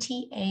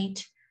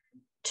 28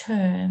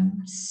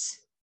 terms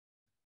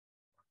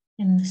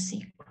in the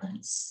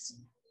sequence.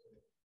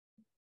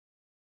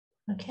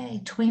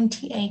 Okay,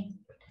 28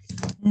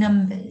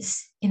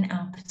 numbers in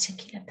our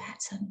particular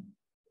pattern.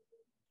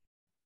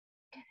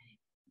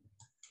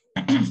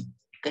 Okay.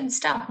 Good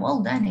stuff.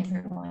 Well done,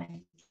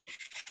 everyone.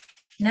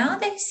 Now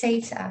they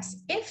say to us,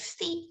 if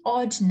the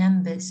odd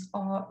numbers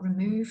are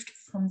removed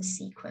from the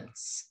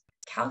sequence,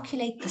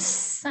 calculate the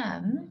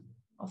sum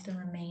of the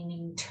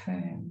remaining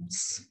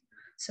terms.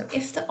 So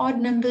if the odd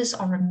numbers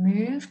are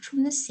removed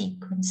from the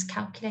sequence,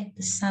 calculate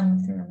the sum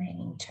of the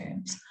remaining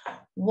terms.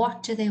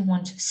 What do they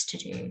want us to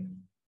do?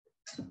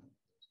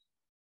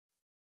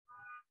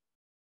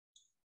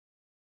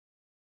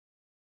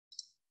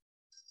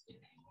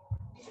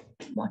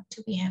 What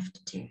do we have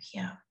to do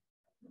here?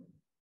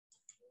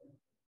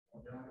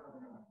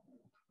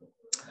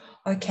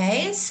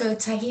 Okay, so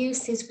Tahir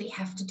says we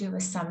have to do a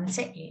sum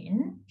to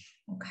n.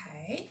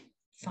 Okay,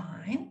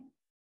 fine.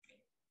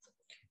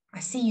 I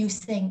see you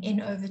saying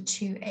n over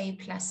 2a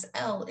plus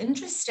l.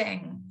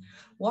 Interesting.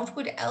 What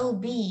would l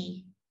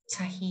be,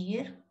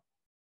 Tahir?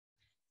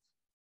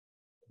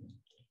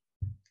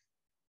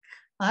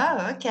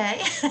 Oh,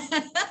 okay.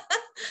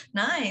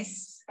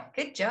 Nice.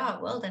 Good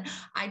job. Well done.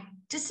 I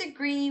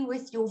disagree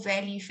with your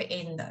value for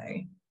n, though.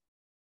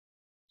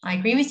 I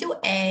agree with your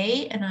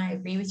A and I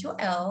agree with your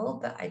L,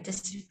 but I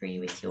disagree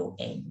with your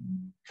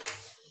N.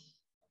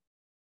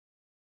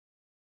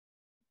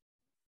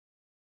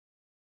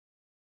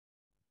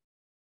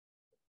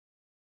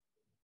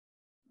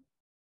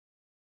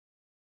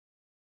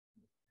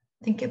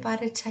 Think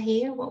about it,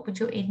 Tahir. What would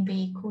your N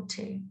be equal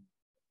to?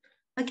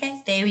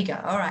 Okay, there we go.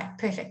 All right,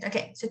 perfect.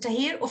 Okay, so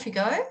Tahir, off you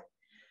go.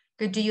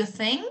 Go do your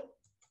thing.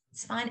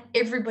 Let's find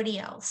everybody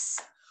else.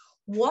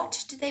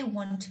 What do they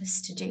want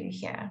us to do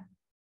here?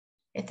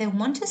 If they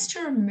want us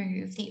to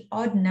remove the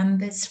odd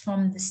numbers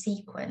from the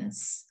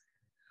sequence,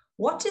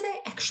 what do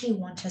they actually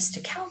want us to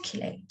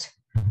calculate?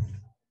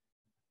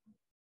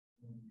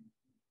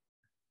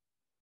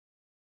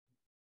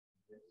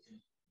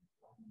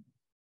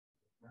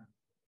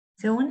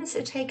 They want us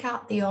to take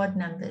out the odd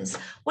numbers.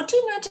 What do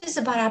you notice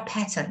about our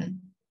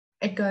pattern?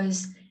 It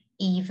goes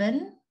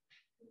even,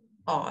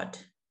 odd,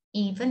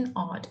 even,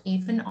 odd,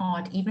 even,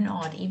 odd, even,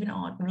 odd, even,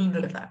 odd, blah,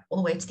 blah, blah, all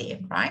the way to the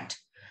end, right?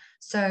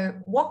 So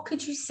what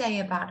could you say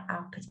about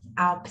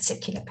our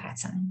particular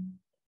pattern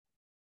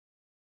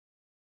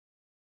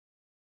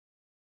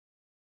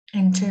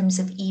in terms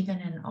of even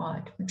and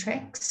odd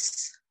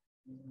matrix?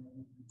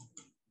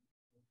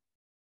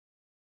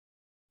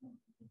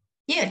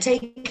 Yeah,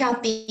 take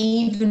out the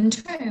even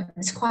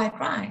terms, quite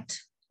right.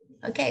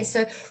 Okay,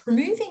 so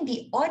removing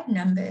the odd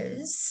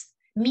numbers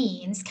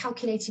means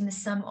calculating the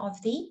sum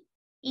of the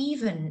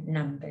even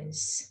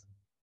numbers.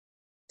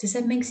 Does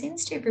that make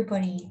sense to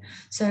everybody?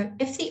 So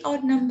if the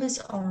odd numbers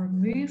are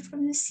removed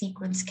from the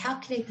sequence,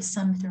 calculate the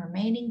sum of the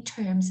remaining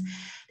terms,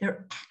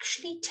 they're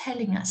actually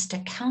telling us to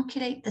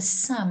calculate the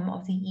sum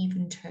of the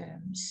even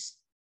terms.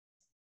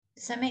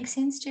 Does that make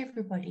sense to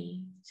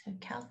everybody? So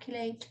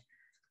calculate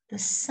the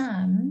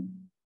sum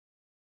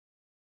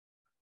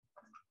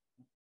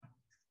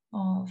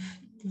of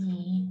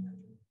the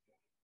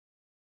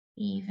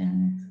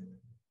even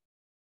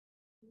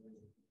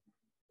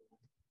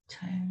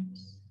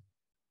terms.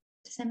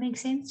 Does that make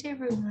sense to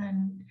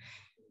everyone?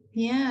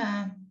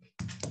 Yeah.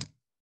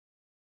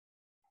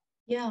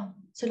 Yeah.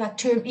 So like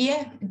term,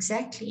 yeah,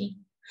 exactly.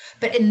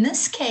 But in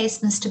this case,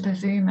 Mr.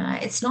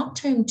 Bavuma, it's not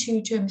term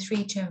 2, term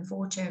 3, term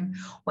 4, term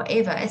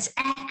whatever. It's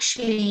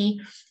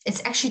actually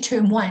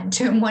term 1.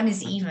 Term 1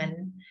 is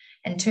even,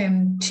 and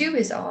term 2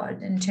 is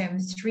odd, and term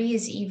 3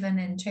 is even,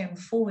 and term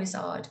 4 is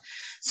odd.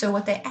 So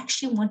what they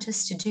actually want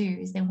us to do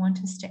is they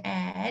want us to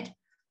add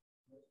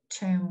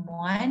term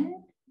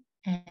 1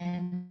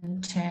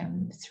 and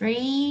term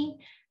 3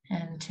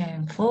 and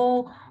term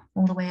 4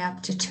 all the way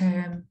up to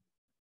term,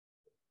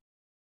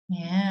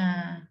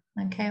 yeah,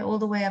 okay, all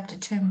the way up to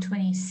term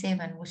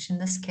 27, which in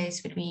this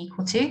case would be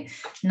equal to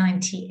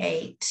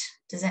 98.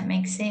 Does that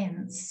make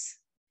sense?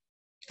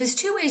 There's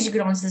two ways you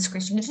could answer this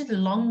question. You could do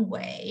the long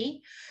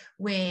way,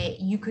 where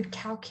you could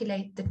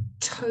calculate the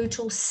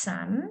total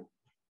sum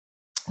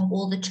of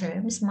all the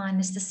terms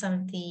minus the sum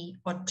of the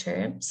odd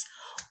terms,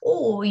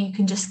 or you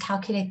can just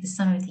calculate the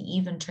sum of the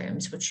even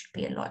terms, which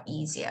would be a lot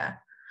easier.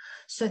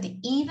 So the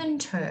even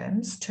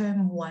terms,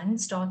 term 1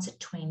 starts at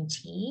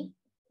 20,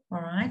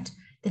 all right?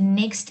 The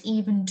next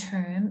even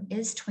term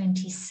is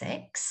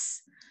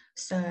 26.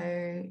 So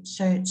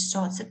it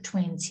starts at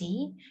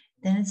 20,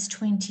 then it's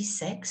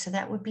 26. So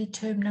that would be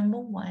term number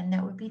 1.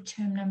 That would be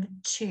term number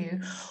 2.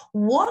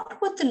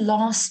 What would the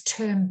last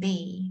term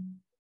be?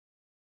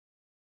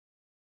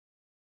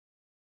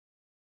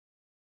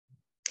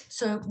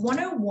 So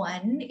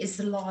 101 is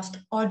the last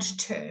odd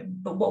term,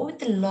 but what would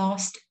the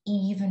last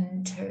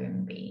even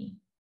term be?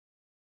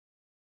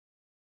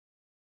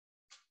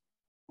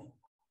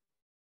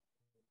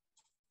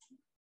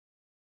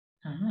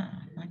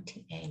 Ah,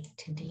 98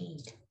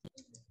 indeed.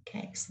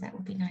 Okay, so that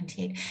would be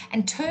 98.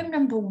 And term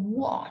number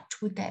what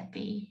would that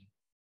be?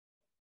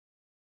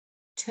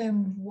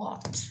 Term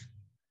what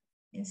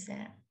is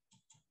that?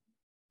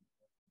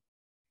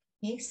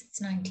 Yes, it's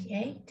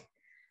 98.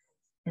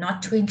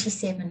 Not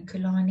 27,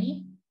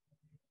 Kulani.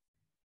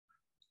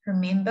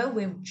 Remember,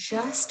 we're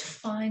just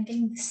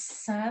finding the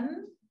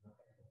sum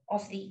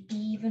of the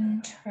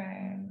even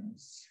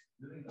terms.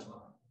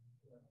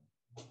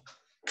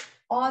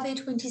 Are there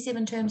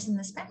 27 terms in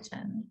this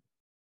pattern?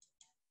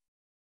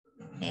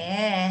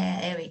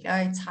 Yeah, there we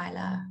go,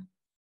 Tyler.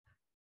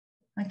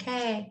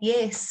 Okay,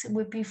 yes, it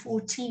would be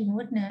 14,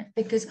 wouldn't it?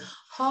 Because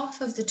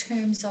half of the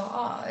terms are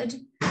odd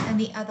and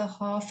the other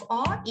half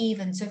are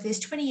even. So if there's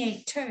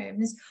 28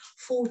 terms,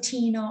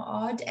 14 are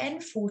odd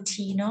and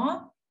 14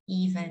 are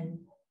even.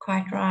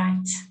 Quite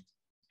right.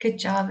 Good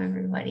job,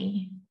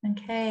 everybody.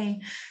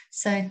 Okay,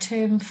 so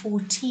term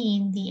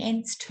 14, the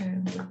nth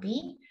term would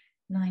be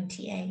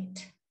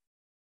 98.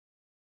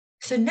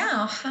 So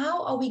now,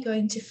 how are we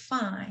going to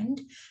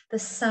find the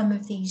sum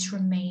of these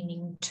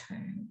remaining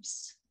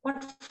terms?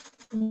 What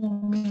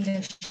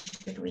formula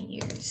should we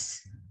use?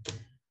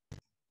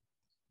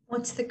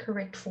 What's the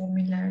correct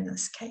formula in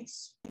this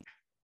case?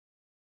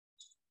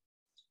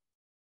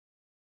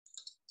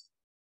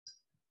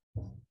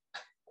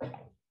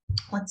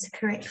 What's the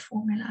correct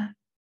formula?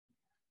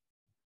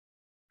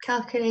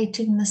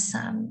 Calculating the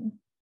sum.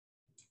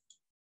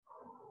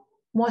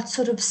 What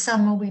sort of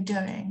sum are we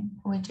doing?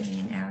 Are we doing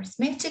an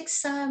arithmetic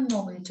sum?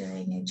 Are we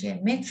doing a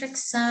geometric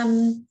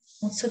sum?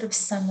 What sort of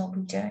sum are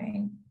we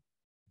doing?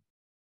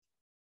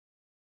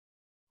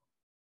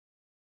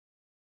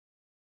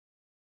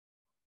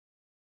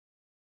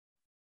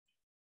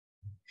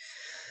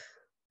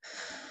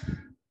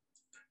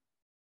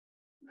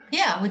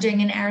 Yeah, we're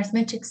doing an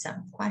arithmetic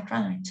sum. Quite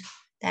right.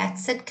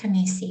 That's it,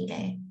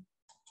 Kanisile.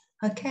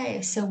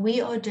 Okay, so we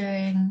are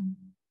doing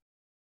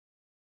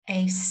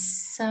a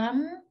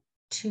sum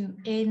to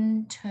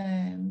n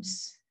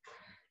terms.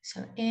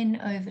 So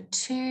n over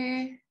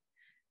 2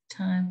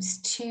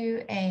 times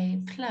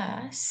 2a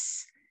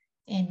plus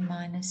n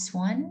minus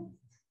 1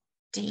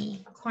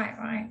 d. Quite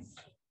right.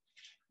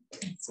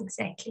 That's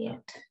exactly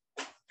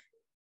it.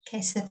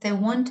 Okay, so if they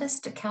want us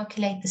to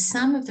calculate the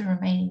sum of the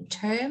remaining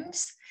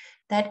terms,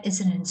 that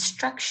is an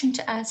instruction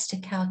to us to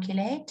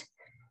calculate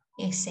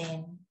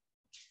Sn.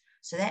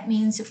 So that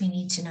means that we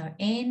need to know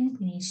n,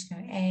 we need to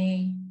know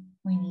a,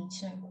 we need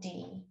to know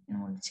d in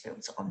order to be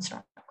able to answer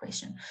our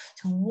question.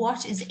 So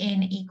what is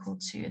n equal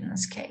to in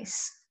this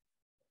case?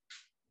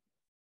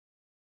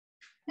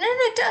 No,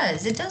 it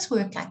does. It does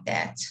work like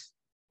that.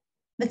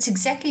 That's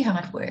exactly how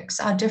it works.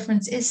 Our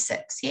difference is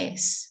 6,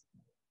 yes.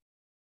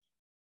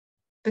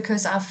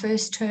 Because our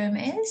first term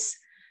is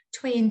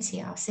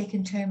 20, our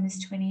second term is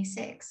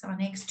 26. Our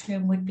next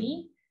term would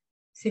be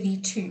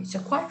 32. So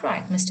quite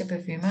right, Mr.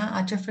 Bavuma,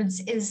 our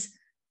difference is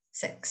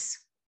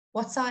 6.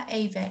 What's our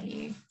A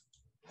value?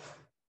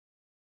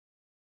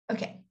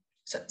 Okay,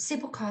 so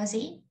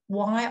Sibukazi,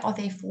 why are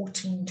there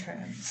 14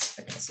 terms?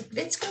 Okay, so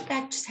let's go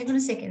back, just hang on a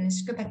second,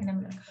 let's go back and have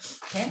a look.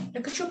 Okay,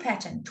 look at your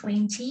pattern,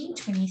 20,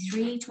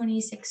 23,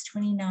 26,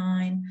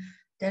 29,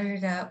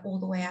 all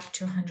the way up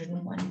to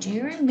 101. Do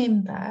you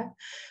remember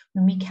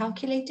when we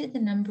calculated the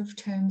number of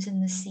terms in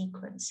the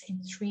sequence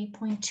in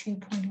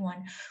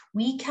 3.2.1,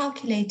 we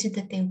calculated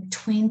that there were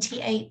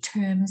 28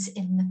 terms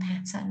in the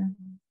pattern.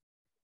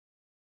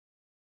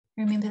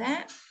 Remember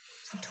that?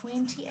 So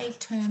 28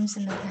 terms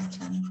in the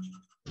pattern.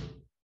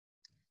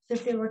 So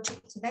if there were two,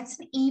 so that's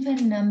an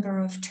even number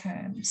of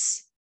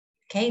terms.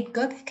 Okay,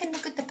 go back and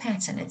look at the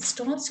pattern. It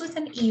starts with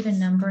an even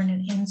number and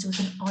it ends with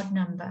an odd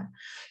number.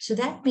 So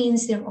that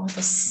means there are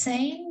the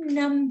same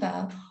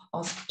number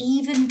of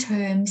even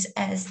terms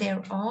as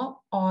there are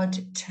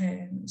odd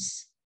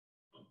terms.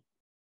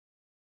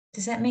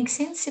 Does that make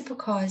sense,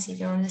 Sipukazi?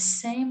 There are the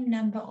same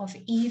number of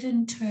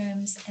even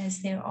terms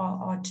as there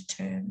are odd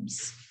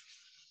terms.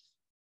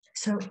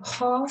 So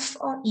half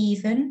are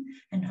even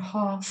and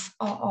half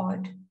are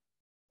odd.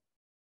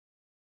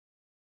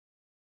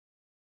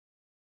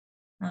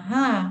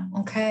 Aha,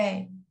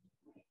 okay.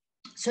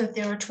 So if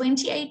there are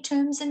 28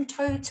 terms in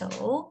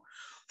total,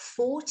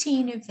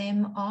 14 of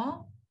them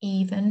are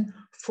even,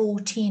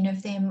 14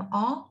 of them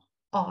are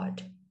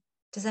odd.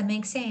 Does that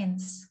make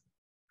sense?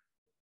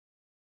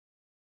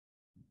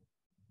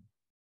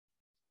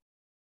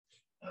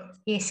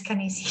 Yes,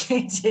 can you see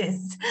it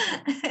is?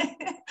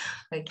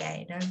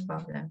 Okay, no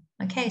problem.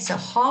 Okay, so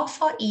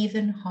half are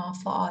even,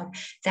 half are odd.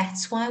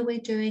 That's why we're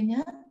doing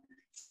a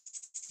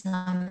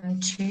sum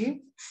to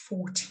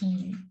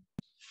 14.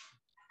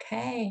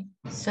 Okay,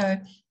 so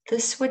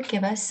this would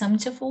give us sum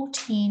to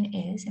 14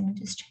 is, let me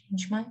just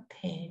change my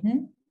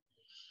pen,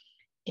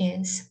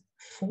 is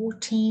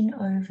 14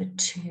 over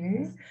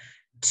 2,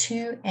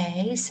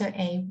 2a, so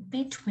a would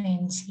be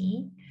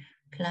 20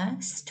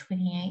 plus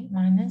 28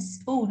 minus,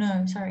 oh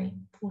no, sorry,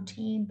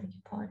 14, beg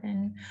your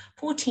pardon,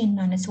 14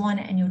 minus 1,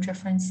 and your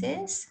difference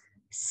is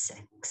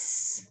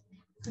 6.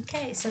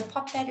 Okay, so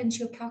pop that into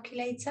your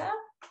calculator.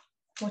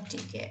 What do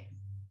you get?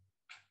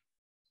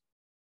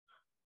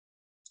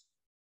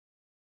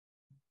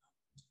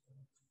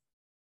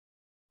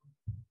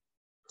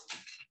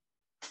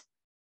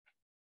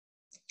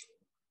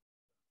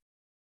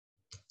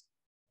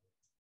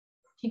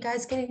 You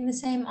guys getting the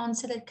same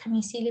answer that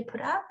Kamisile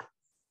put up?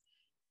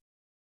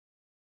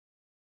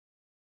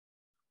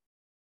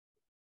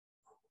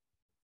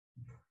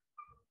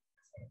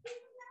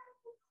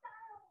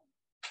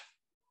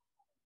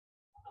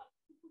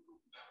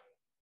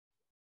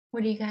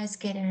 What are you guys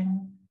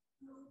getting?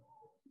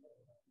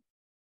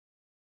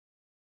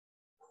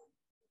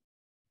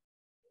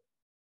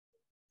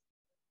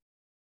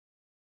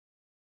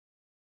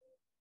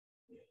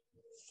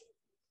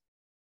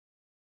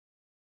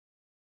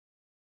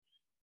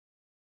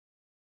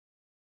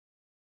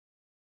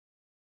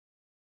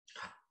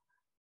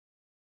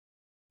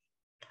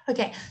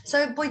 Okay,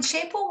 so Boyd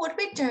Shepherd, what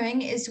we're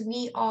doing is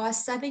we are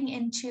subbing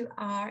into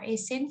our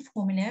SN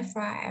formula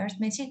for our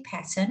arithmetic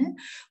pattern.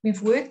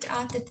 We've worked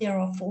out that there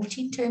are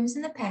 14 terms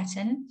in the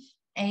pattern.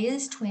 A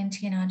is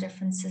 20 and our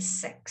difference is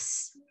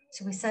 6.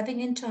 So we're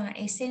subbing into our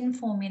SN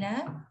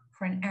formula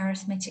for an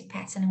arithmetic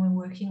pattern and we're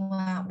working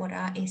out what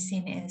our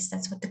SN is.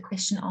 That's what the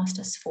question asked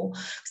us for.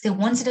 Because they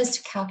wanted us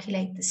to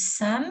calculate the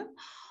sum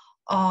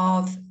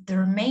of the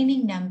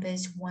remaining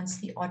numbers once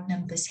the odd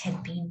numbers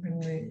had been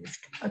removed.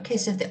 Okay,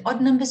 so if the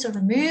odd numbers are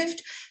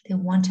removed, they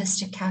want us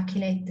to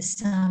calculate the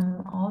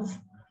sum of,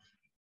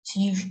 so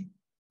you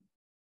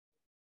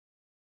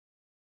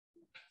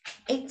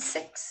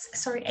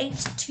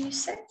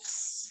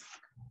 826.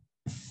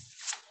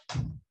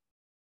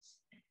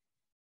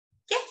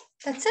 Yeah,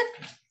 that's it.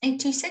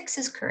 826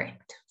 is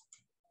correct.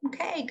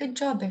 Okay, good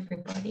job,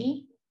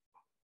 everybody.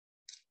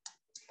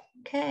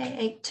 Okay,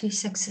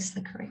 826 is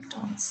the correct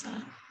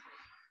answer.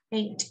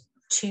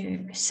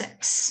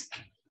 826.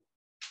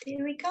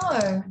 There we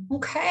go.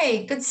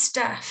 Okay, good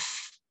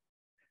stuff.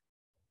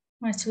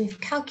 All right, so we've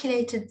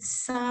calculated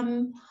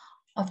sum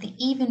of the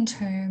even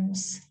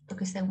terms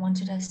because they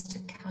wanted us to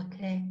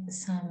calculate the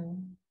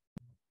sum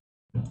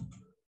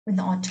when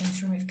the odd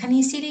terms removed. Can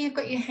you see that you've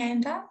got your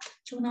hand up?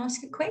 Do you want to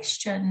ask a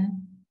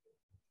question?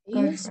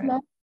 Yes, ma'am.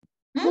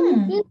 Can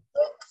you please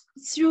look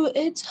through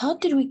it? How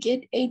did we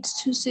get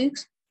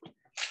 826?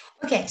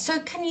 Okay, so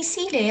can you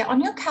see there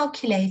on your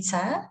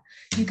calculator,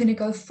 you're going to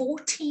go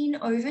 14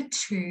 over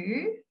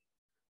 2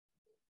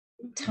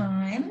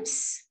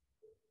 times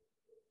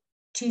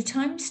 2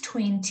 times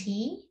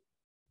 20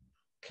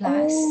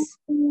 plus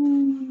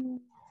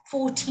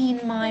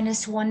 14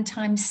 minus 1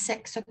 times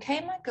 6.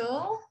 Okay, my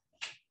girl?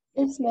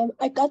 Yes, ma'am.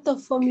 I got the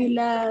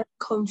formula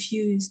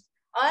confused.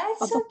 Oh,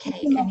 it's okay.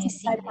 Can you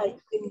see that?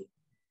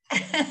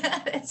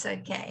 That's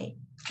okay.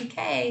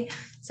 Okay,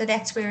 so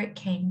that's where it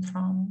came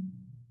from.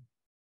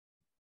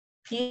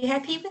 Are you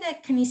happy with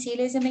that? Can you see it?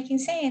 Is it making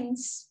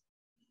sense?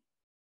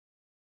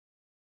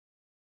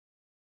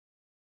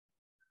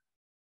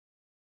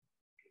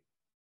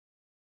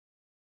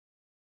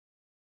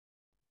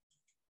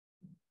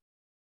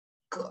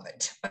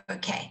 Good.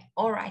 Okay.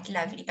 All right.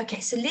 Lovely. Okay.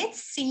 So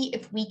let's see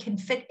if we can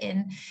fit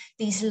in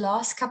these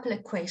last couple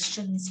of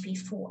questions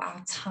before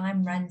our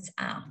time runs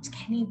out.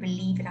 Can you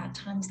believe it? Our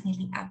time's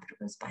nearly up. It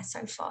goes by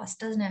so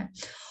fast, doesn't it?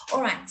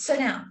 All right. So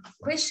now,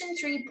 question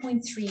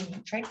 3.3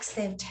 matrix,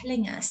 they're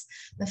telling us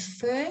the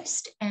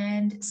first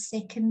and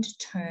second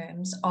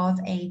terms of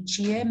a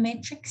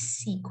geometric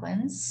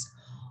sequence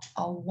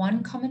are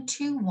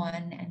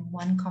 1,21 and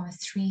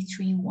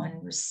 1,331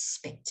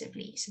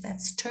 respectively. So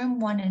that's term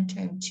 1 and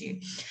term 2.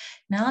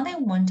 Now they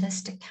want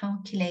us to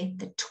calculate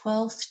the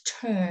 12th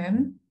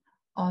term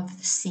of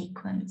the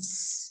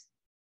sequence.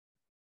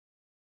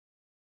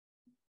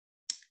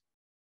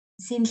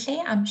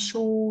 Zinhle, I'm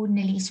sure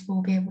Nelise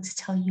will be able to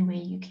tell you where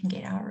you can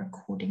get our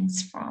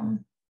recordings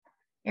from.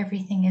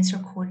 Everything is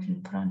recorded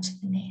and put onto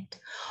the net.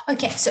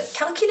 Okay, so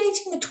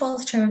calculating the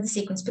 12th term of the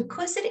sequence,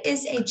 because it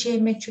is a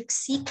geometric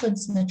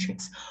sequence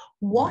matrix,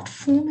 what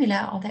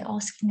formula are they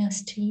asking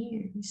us to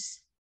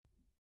use?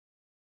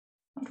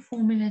 What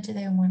formula do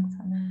they want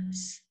from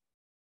us?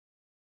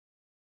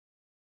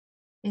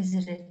 Is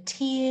it a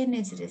TN?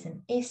 Is it as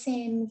an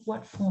SN?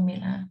 What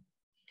formula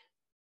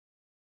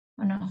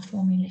on our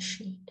formula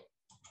sheet?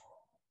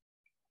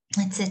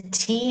 It's a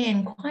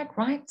TN, quite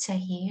right,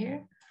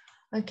 Tahir.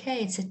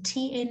 Okay, it's a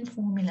TN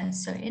formula.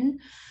 So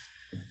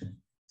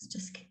let's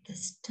just get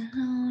this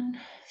down.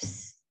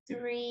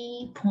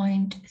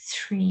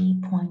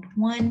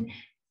 3.3.1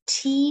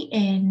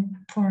 TN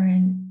for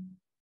a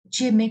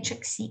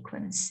geometric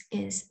sequence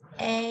is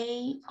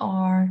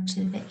AR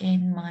to the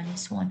N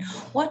minus 1.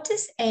 What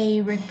does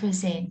A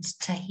represent,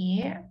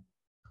 Tahir?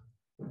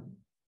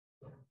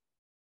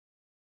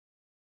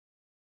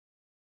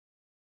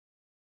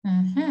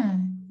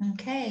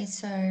 Okay,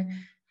 so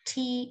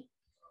T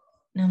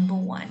number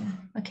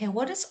 1. Okay,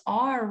 what does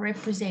R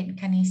represent?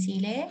 Can you see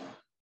there?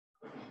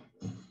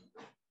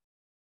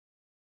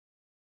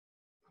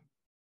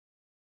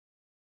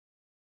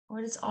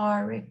 What does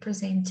R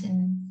represent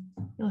in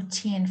your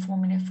TN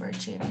formula for a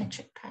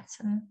geometric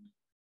pattern?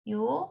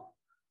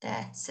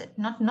 That's it.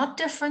 Not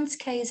difference,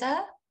 Kaiser.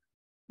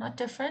 Not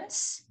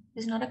difference.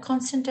 There's not a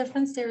constant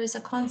difference. There is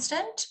a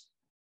constant.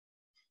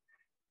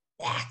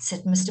 That's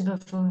it, Mr.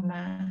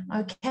 Bavuma.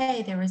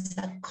 Okay, there is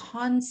a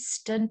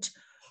constant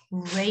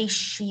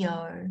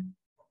ratio.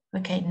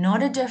 Okay,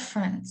 not a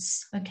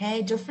difference.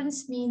 Okay,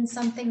 difference means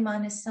something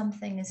minus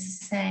something is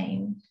the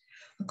same.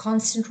 A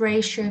constant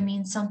ratio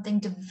means something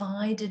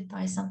divided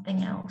by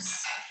something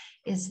else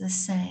is the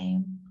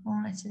same.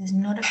 All right, so there's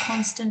not a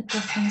constant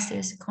difference,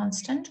 there's a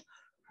constant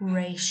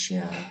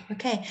ratio.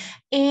 Okay,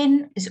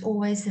 N is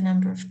always the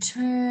number of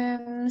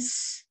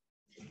terms.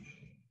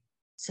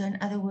 So in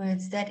other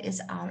words, that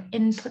is our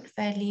input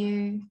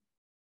value.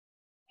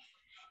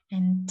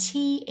 And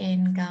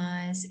Tn,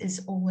 guys, is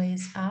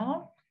always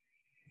our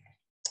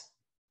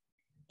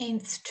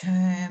nth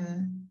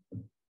term.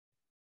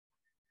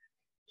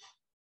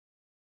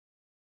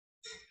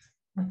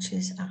 which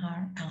is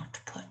our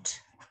output.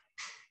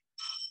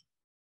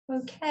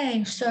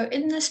 Okay, so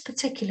in this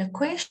particular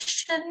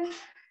question,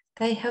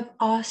 they have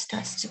asked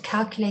us to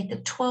calculate the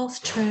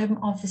 12th term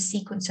of the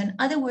sequence. So in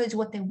other words,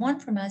 what they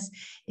want from us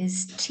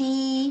is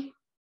T12.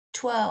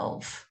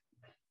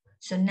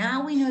 So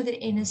now we know that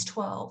N is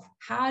 12.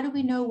 How do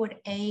we know what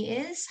A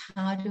is?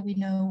 How do we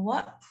know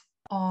what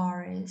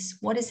R is?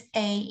 What is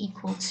A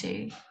equal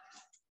to?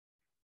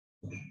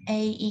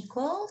 A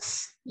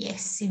equals,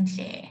 yes,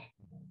 Sinclair.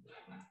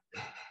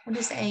 What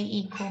does A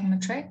equal,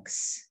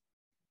 Matrix?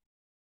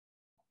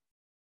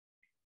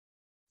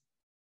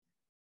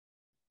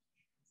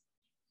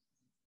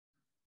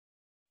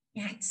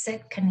 That's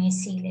it, can you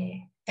see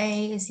there?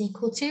 A is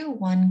equal to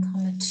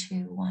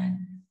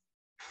 1,21.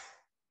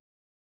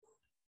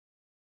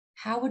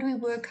 How would we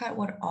work out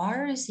what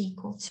R is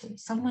equal to?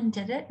 Someone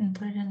did it and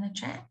put it in the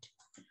chat.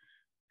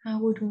 How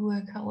would we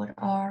work out what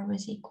R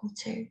was equal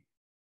to?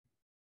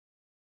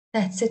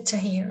 That's it to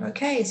here.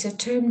 Okay, so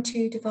term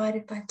 2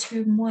 divided by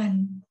term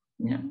 1.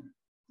 Yeah,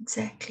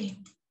 exactly.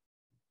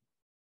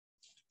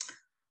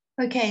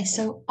 Okay,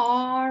 so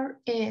R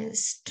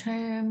is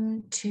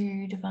term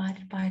 2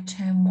 divided by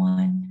term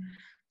 1.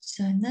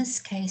 So in this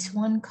case,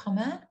 1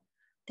 comma, I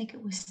think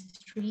it was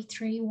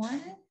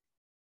 331.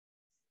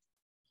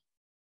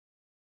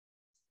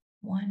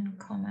 1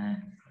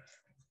 comma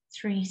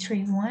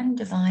 331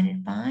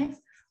 divided by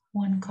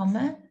 1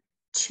 comma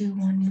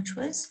 21, which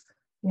was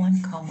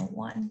 1 comma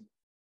 1,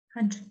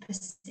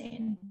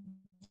 100%.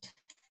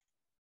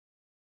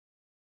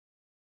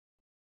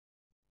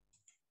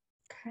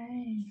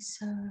 Okay,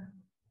 so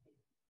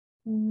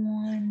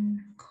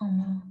 1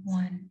 comma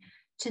 1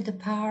 to the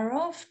power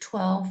of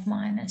 12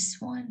 minus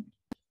 1.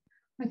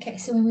 Okay,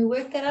 so when we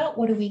work that out,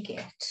 what do we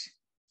get?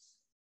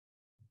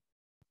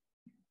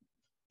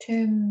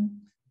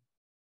 Term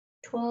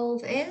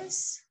 12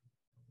 is?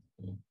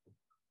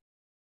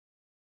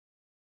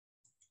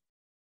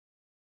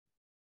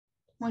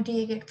 What do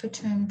you get for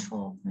term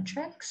 12,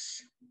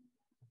 Matrix?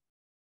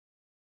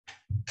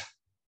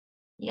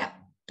 Yep.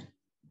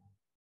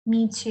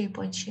 Me too,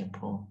 boy,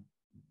 Paul.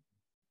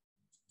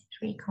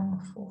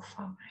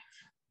 3,45.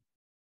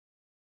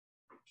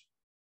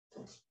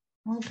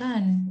 Well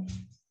done.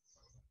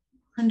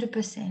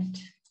 100%.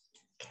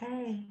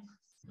 Okay.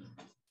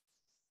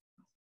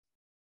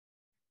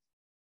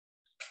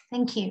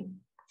 Thank you.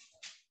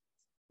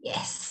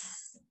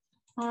 Yes.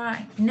 All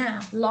right. Now,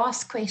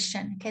 last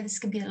question. Okay, this is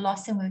going to be the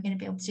last thing we're going to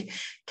be able to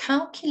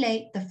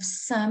calculate the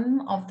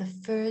sum of the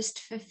first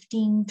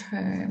 15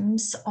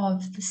 terms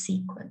of the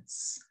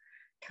sequence.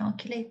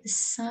 Calculate the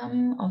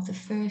sum of the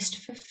first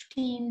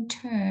 15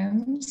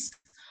 terms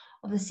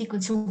of the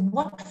sequence. So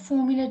what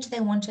formula do they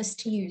want us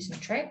to use,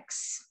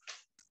 Matrix?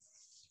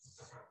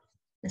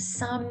 The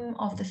sum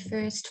of the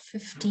first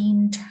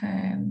 15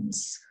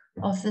 terms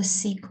of the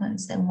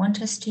sequence. They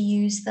want us to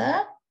use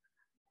the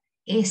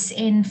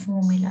SN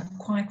formula.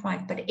 Quite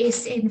right, but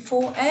SN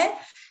for a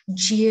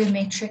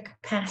geometric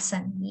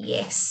pattern.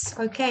 Yes.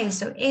 Okay,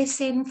 so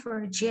SN for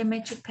a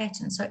geometric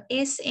pattern. So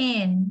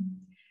SN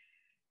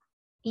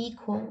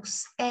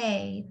equals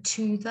A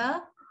to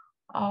the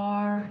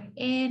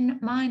Rn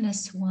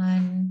minus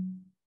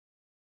 1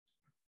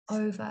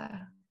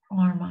 over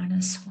R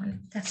minus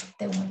 1. That's what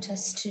they want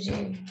us to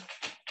do.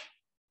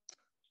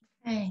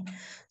 Okay,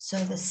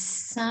 so the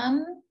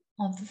sum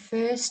of the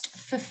first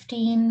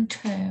 15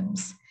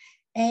 terms.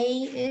 A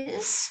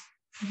is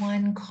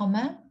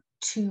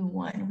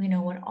 1,21. We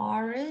know what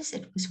R is.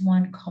 It was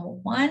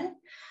 1,1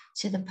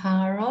 to the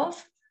power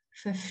of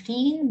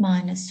 15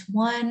 minus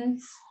 1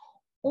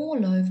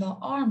 all over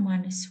R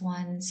minus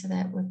 1. So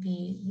that would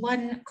be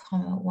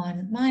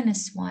 1,1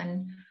 minus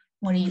 1.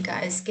 What are you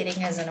guys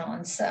getting as an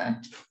answer?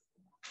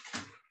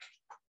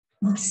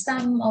 The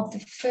sum of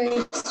the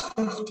first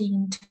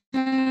 15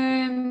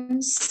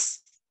 terms.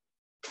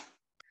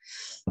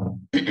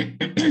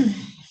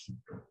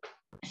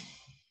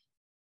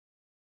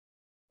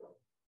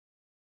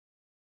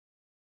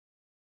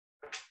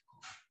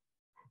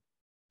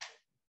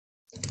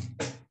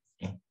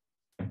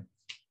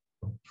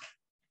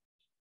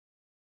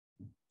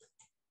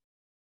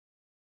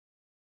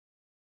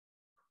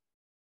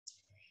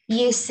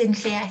 Yes,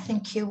 Sinclair, I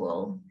think you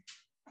will.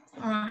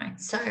 All right,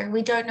 so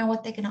we don't know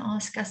what they're going to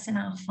ask us in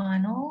our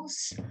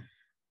finals.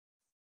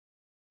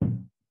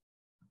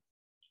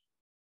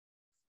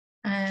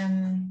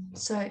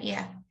 So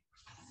yeah,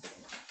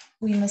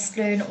 we must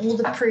learn all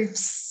the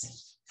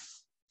proofs.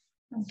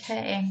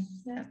 Okay,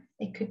 yeah,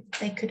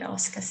 they could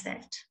ask us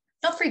that.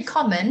 Not very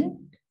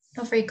common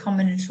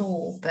at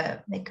all,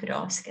 but they could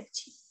ask it.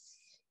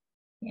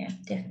 Yeah,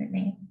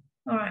 definitely.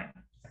 All right.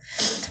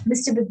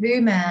 Mr.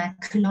 Bavuma,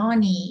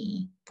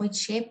 Kulani,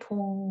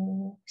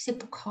 Boichepo,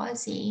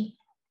 Sipukazi,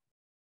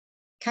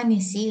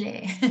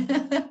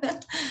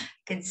 Kanyasile.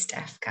 Good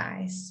stuff,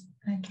 guys.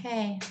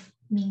 Okay,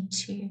 me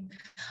too.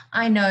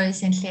 I know,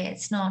 Sinclair,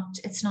 it's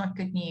not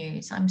good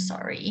news. I'm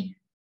sorry.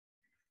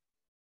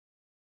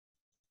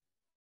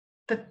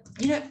 But,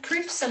 you know,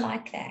 proofs are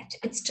like that.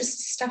 It's just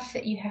stuff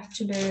that you have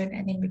to learn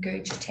and then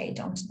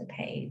regurgitate onto the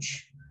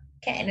page.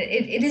 Okay, and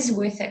it is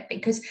worth it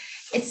because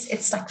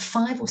it's like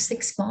 5 or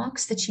 6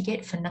 marks that you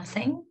get for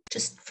nothing,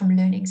 just from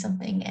learning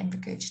something and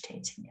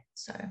regurgitating it.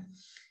 So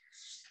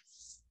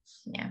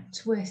yeah,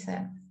 it's worth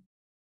it.